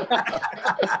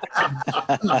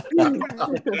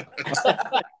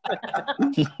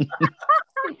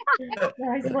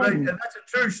 Great. And that's a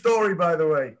true story, by the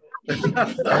way.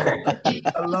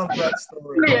 I love that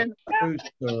story. True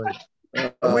story.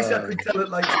 I wish I could tell it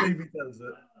like Stevie tells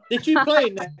it. Did you play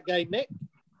in that game, Nick?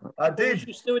 I did. Or was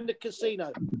you still in the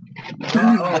casino?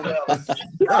 Oh,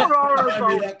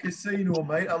 well. That casino,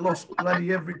 mate. I lost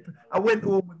bloody every. I went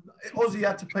home. Ossie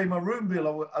had to pay my room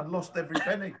bill. I'd lost every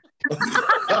penny.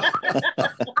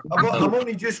 I'm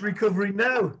only just recovering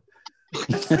now.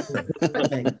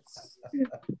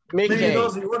 Me and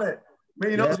Ossie, wasn't it?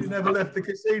 Me and Ossie never left the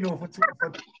casino for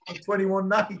 21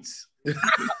 nights.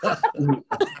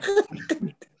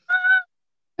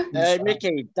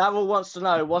 Mickey, Darryl wants to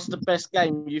know, what's the best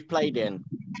game you've played in?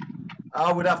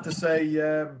 I would have to say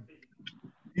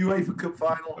UEFA Cup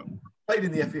final. Played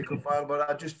in the FA Cup final, but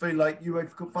I just feel like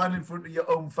UEFA Cup final in front of your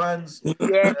own fans.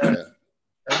 Yeah.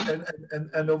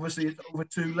 And obviously it's over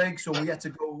 2 legs, so we had to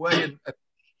go away. And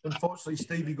unfortunately,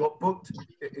 Stevie got booked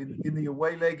in the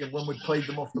away leg, and when we played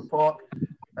them off the park,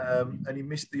 and he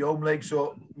missed the home leg.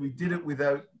 So we did it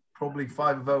without probably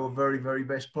 5 of our very, very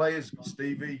best players: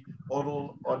 Stevie,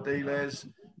 Hoddle, Ardiles,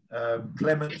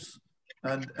 Clements,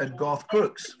 and Garth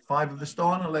Crooks. 5 of the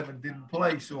starting 11 didn't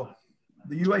play. So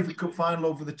the UEFA Cup final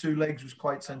over the 2 legs was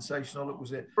quite sensational. It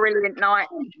was a brilliant night.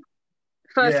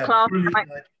 First class night.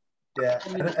 Yeah,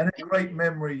 and a great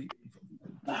memory,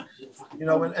 you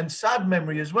know, and sad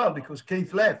memory as well, because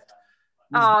Keith left.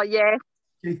 Oh, yeah.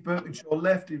 Keith Birkinshaw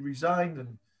left, he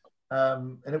resigned,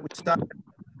 and it was sad,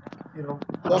 you know.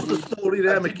 What's the story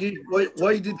there, Mickey?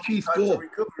 Why did Keith go?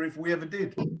 Recover if we ever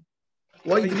did.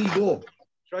 Why did he go?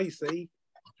 Tracy,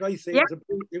 yeah.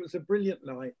 it was a brilliant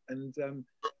night, and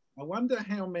I wonder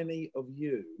how many of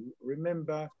you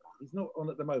remember, he's not on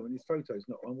at the moment, his photo's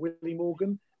not on, Willie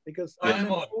Morgan, because Hi,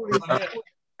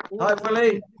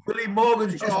 Willie. Willie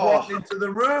Morgan's just walked into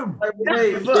the room.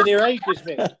 He's been here ages,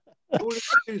 Mick. All the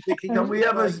music. Can we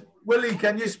have a Willie?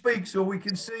 Can you speak so we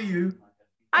can see you?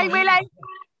 Hey, Willie.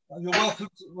 You're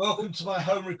welcome to my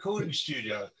home recording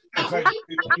studio. In fact,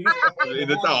 in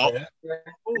the dark.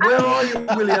 Where are you,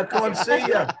 Willie? I can't see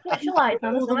you.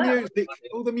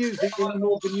 All the music Willie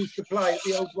Morgan used to play at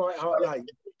the old White Hart Lane.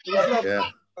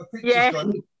 Yeah.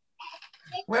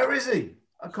 Where is he?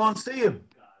 I can't see him.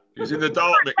 He's in the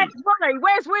dark, Mickey.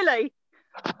 Where's Willie?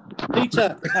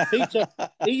 Peter,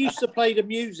 he used to play the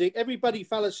music. Everybody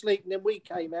fell asleep, and then we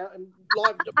came out and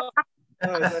livened them up.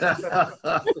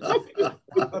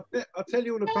 I'll tell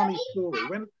you all a funny story.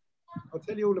 When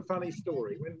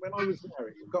I was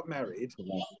married, got married,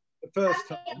 the first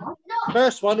time.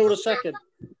 First one or the second?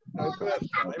 No, first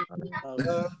time.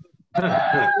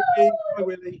 Hi,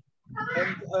 Willie.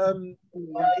 And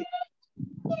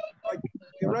I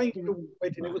arranged a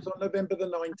wedding. It was on November the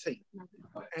 19th.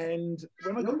 And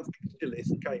when I got the fixture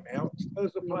list came out,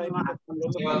 Spurs were playing on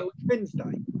the following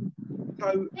Wednesday. So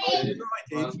I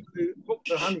decided to book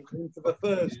the honeymoon for the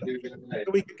Thursday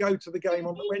so we could go to the game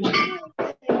on the Wednesday.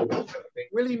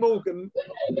 Willie Morgan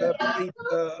made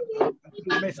a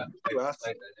little message to us,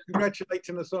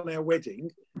 congratulating us on our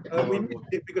wedding. We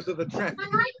missed it because of the traffic,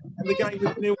 and the game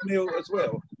was 0-0 as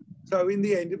well. So in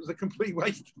the end, it was a complete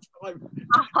waste of time.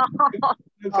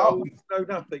 No goals, no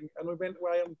nothing, and we went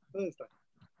away on Thursday.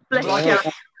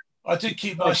 I did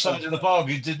keep my side of the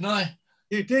bargain, didn't I?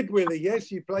 You did, Willie. Yes,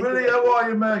 you played. Willie, how are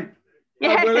you, mate?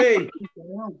 Yeah. Willie.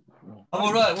 I'm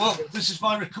all right. Well, this is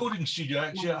my recording studio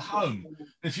actually at home.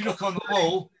 If you look on the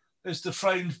wall, there's the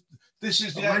frame. This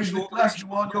is the actual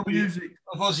music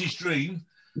of Ossie's Dream.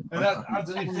 And that,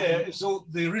 underneath there, it's all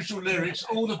the original lyrics.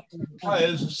 All the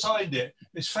players have signed it.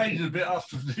 It's faded a bit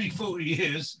after nearly 40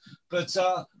 years, but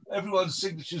everyone's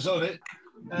signatures on it.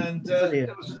 And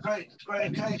it was a great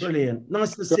occasion. Brilliant.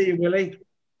 Nice to see you, Willie.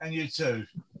 And you too.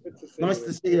 Nice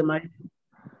to see you, mate.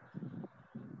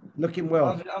 Looking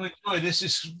well. I'm enjoying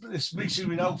this meeting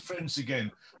with old friends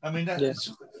again. I mean,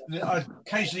 I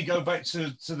occasionally go back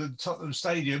to the Tottenham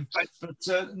Stadium, but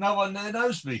no one there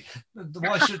knows me.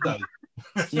 Why should they?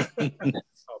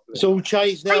 It's all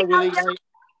changed now, Willie.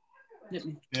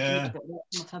 Yeah.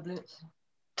 My tablets.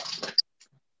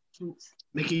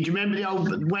 Mickey, do you remember the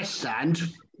old West Stand?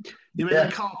 You remember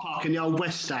the car park in the old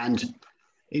West Stand?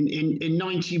 In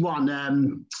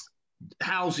 91,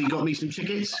 Halsey got me some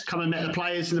tickets, come and met the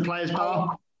players in the players'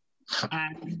 bar.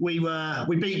 And we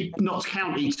beat Notts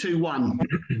County 2-1.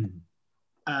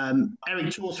 Eric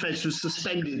Torsfeds was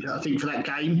suspended, I think, for that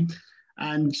game.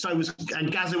 And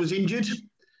Gaza was injured.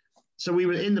 So we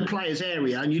were in the players'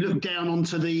 area, and you looked down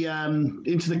onto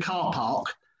into the car park,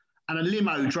 and a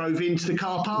limo drove into the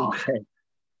car park.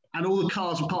 And all the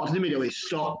cars were parked in the middle. It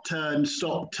stopped,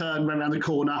 turned, went around the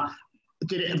corner.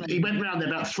 He went round there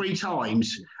about 3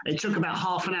 times. It took about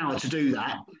half an hour to do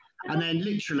that. And then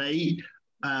literally,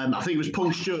 I think it was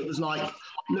Paul Stewart was like,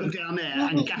 look down there,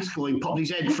 and Gascoigne popped his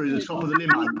head through the top of the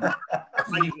limo.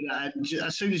 And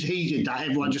as soon as he did that,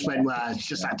 everyone just went, well, it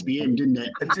just had to be him, didn't it?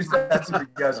 It just had to be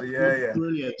Gazza, yeah.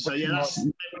 Brilliant. So, yeah, that's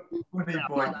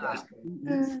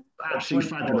absolutely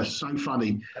fabulous. So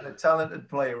funny. And a talented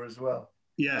player as well.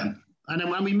 Yeah. And then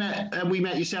when we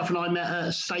met yourself and I met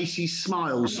at Stacey's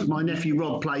Smiles. My nephew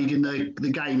Rob played in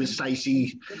the game as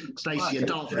Stacey at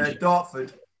Dartford.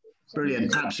 Dartford.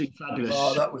 Brilliant, absolutely fabulous.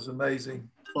 Oh, that was amazing.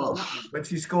 When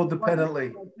she scored the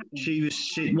penalty.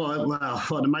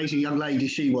 What an amazing young lady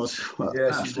she was.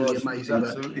 Absolutely amazing. She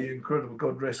was absolutely incredible.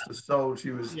 God rest her soul.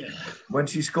 She was. Yeah. When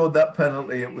she scored that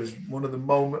penalty, it was one of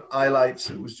the highlights.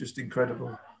 It was just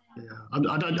incredible. Yeah,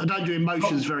 I don't do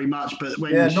emotions very much, but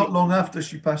when not long after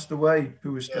she passed away, she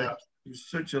was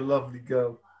such a lovely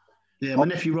girl. Yeah, my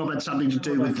nephew Rob had something to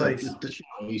do with the show.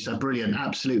 He's brilliant.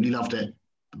 Absolutely loved it.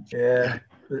 Yeah.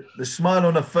 The smile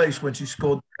on her face when she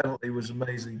scored the penalty was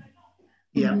amazing.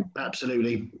 Yeah,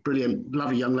 absolutely. Brilliant.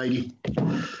 Lovely young lady.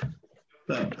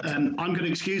 But I'm going to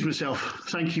excuse myself.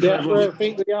 Thank you for everyone. I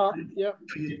think we are. Yeah.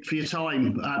 For your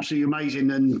time. Absolutely amazing,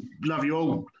 and love you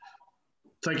all.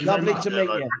 Thank you Lovely very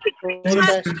much.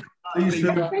 to meet you.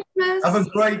 Have a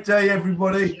great day,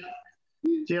 everybody.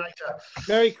 See you later.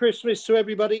 Merry Christmas to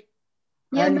everybody.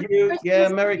 And you,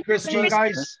 Merry Christmas,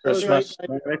 guys.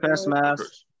 Merry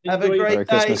Christmas. Have a great Merry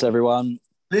Christmas, everyone.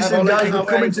 Listen, guys, we're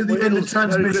coming to the end of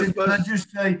transmission. Can I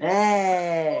just say,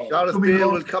 Gareth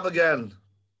Bale will come again.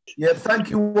 Yeah,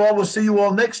 thank you all. We'll see you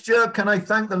all next year. Can I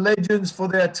thank the legends for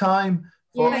their time?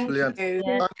 Brilliant.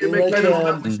 Thank you, Mickey.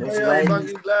 Thank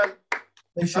you, Glenn.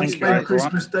 They should spend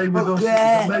Christmas Day with us.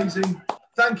 It's amazing.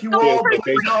 Thank you all.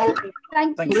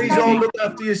 Please all look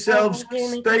after yourselves.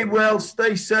 Stay well,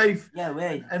 stay safe,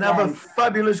 and have a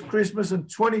fabulous Christmas. And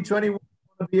 2021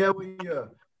 will be our year.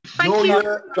 Your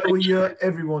year, our year,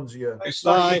 everyone's year.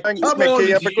 Bye. Thanks,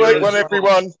 Mickey. Have a great one,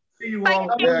 everyone. See you all.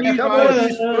 Yeah, Come on,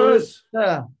 you Spurs.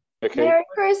 Merry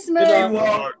Christmas. See you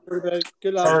all.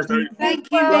 Good luck. Thank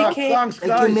you, Mickey. Thanks, Thank you,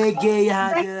 guys. Mickey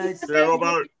Hazard. See you,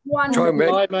 Robert. Try, Mick.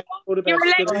 Bye, mate. All the best.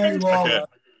 Good See you all. Okay.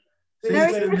 See you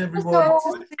soon, everyone.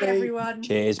 everyone.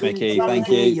 Cheers, Mickey. Thank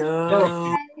you.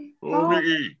 Oh,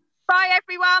 Mickey. Bye,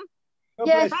 everyone.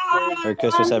 Yes. Merry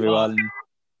Christmas, everyone.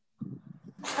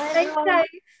 Stay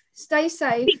safe. Stay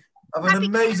safe. Have an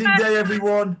amazing day,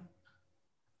 everyone.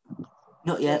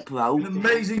 Not yet, bro. An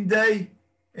amazing day.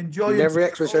 Enjoy your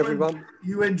Merry Xmas, everyone.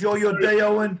 You enjoy your day,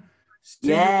 Owen.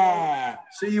 See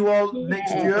you all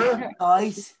next year.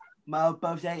 Guys, my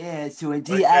birthday is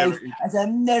 28th as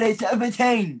another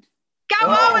 17. Go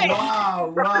Owen!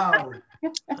 Wow, wow.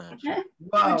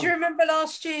 Wow. Do you remember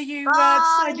last year you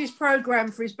signed his programme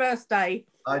for his birthday?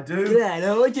 I do. Yeah,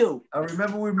 no, I do. I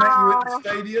remember we met you at the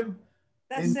stadium.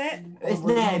 That's it. His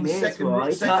name is second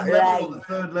right. level or the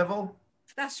third level.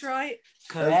 That's right.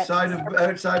 Correct.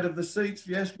 Outside of the seats,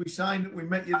 yes, we signed it. We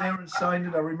met you there and signed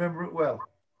it. I remember it well.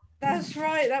 That's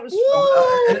right. That was.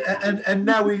 And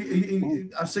now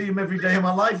I see him every day of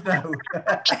my life now.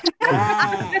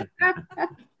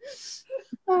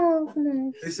 Oh,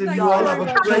 bless. Listen, you all have a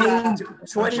great.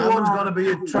 21's going to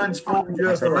be a transformed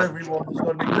year for everyone. There's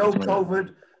going to be no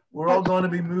COVID. We're all going to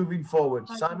be moving forward.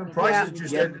 Simon Price has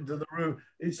just entered the room.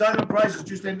 Simon Price has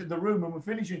just entered the room, and we're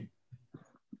finishing.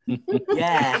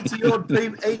 Yeah.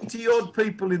 80 odd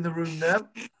people in the room now.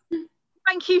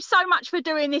 Thank you so much for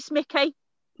doing this, Mickey.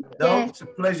 No, it's a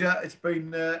pleasure. It's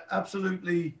been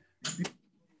absolutely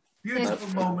beautiful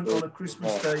moment on a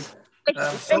Christmas day.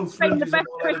 It's been the best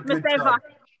Christmas ever.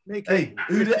 Hey,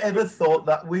 who'd have ever thought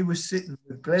that we were sitting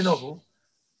with Glenn Hoddle,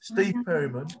 Steve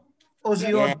Perryman,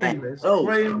 Ossie Ardiles,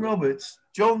 Graham Roberts,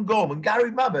 John Gorman,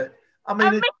 Gary Mabbutt. I mean,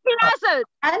 and Micky Hazard.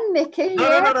 And Mickey.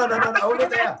 No. Hold it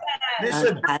there.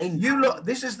 Listen, you lot.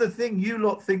 This is the thing. You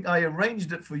lot think I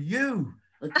arranged it for you.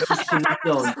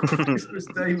 Christmas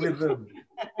day with them.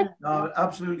 No,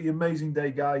 absolutely amazing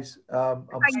day, guys.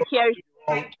 Thank you.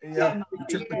 You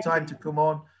took the time to come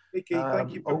on. Mickey,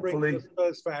 thank you for bringing the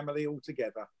Spurs family all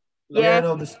together. Yeah,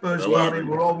 no, the Spurs family.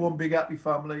 We're all one big happy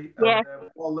family. Yeah. And, we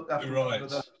all look after one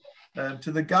another.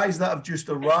 To the guys that have just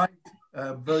arrived,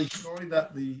 very sorry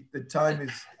that the time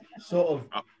is sort of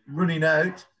running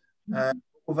out.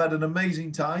 We've had an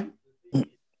amazing time.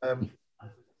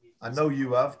 I know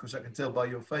you have, because I can tell by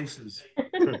your faces.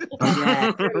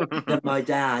 Yeah, my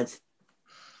dad.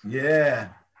 Yeah.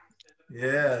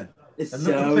 It's and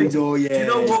look so at Peter. annoying. Do you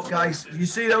know what, guys? You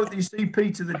see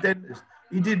Peter the dentist?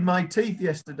 He did my teeth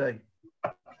yesterday.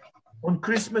 On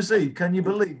Christmas Eve. Can you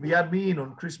believe? He had me in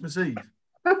on Christmas Eve.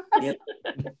 Yep.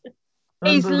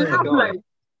 He's lovely.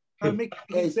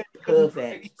 It's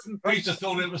perfect. Peter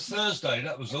thought it was Thursday,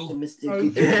 that was all.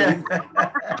 Yeah.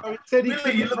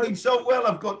 Really, you're looking so well,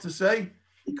 I've got to say.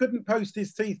 He couldn't post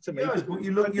his teeth to me. Yes, but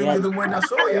you look younger than when I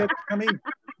saw you. Come in.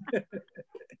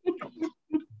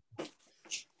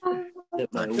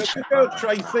 Go,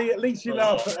 Tracy. At least you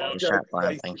laugh at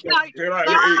that. Thank you.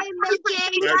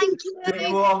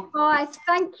 Guys,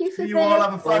 thank you for you all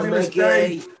have a fabulous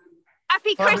day.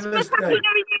 Happy Christmas, Happy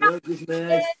New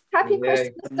Year. Happy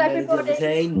Christmas,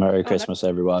 everybody. Merry Christmas,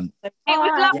 everyone. It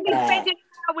was lovely spending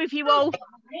time with you all.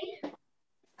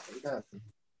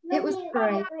 It was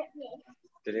great.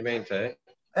 Did he mean to?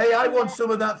 Hey, I want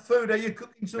some of that food. Are you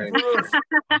cooking some for us?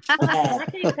 I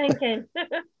keep thinking.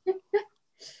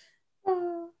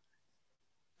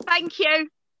 Thank you.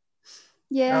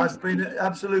 Yeah. No, it's been an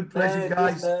absolute pleasure,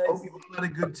 guys. Hope you've all had a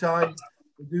good time.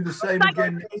 We'll do the same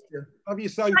again next year. Love you,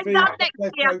 Sophie.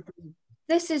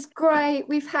 This is great.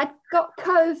 We've got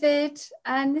COVID,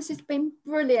 and this has been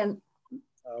brilliant.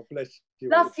 Oh, bless you.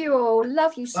 Love you all.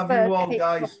 Love you, Spurs. Love you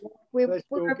all, guys. We're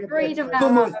a breed of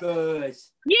Come our on,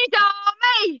 Spurs. You know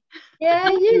me. Yeah,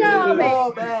 you know me.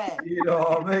 You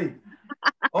know me.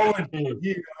 Owen,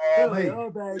 you know me.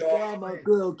 Oh, my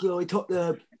girl,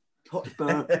 Tottenham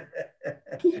Hotspur.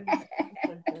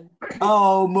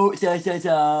 Oh, Mozart,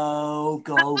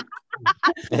 go.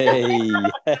 Hey. Go.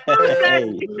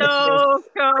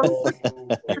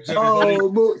 Oh,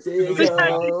 Mozart,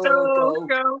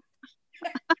 go.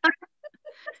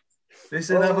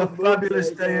 Listen, have a fabulous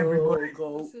day, everybody.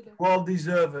 You all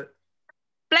deserve it.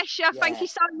 Bless you. Thank you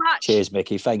so much. Cheers,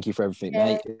 Mickey. Thank you for everything,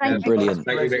 mate. Thank Brilliant.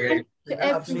 Thank you, Mickey.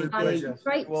 Absolute pleasure.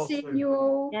 Great seeing you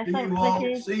all. Yeah,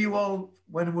 thanks, See you all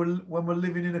when we're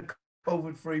living in a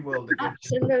COVID-free world again.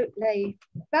 Absolutely.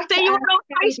 See you all on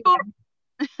Facebook.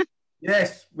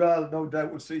 Yes, well, no doubt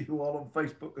we'll see you all on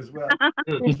Facebook as well.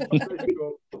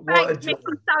 Thanks, Micky,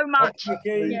 so much.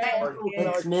 Micky. Yeah.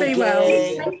 Thanks, Be well.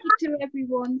 Thank you to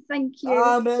everyone. Thank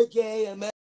you. Micky.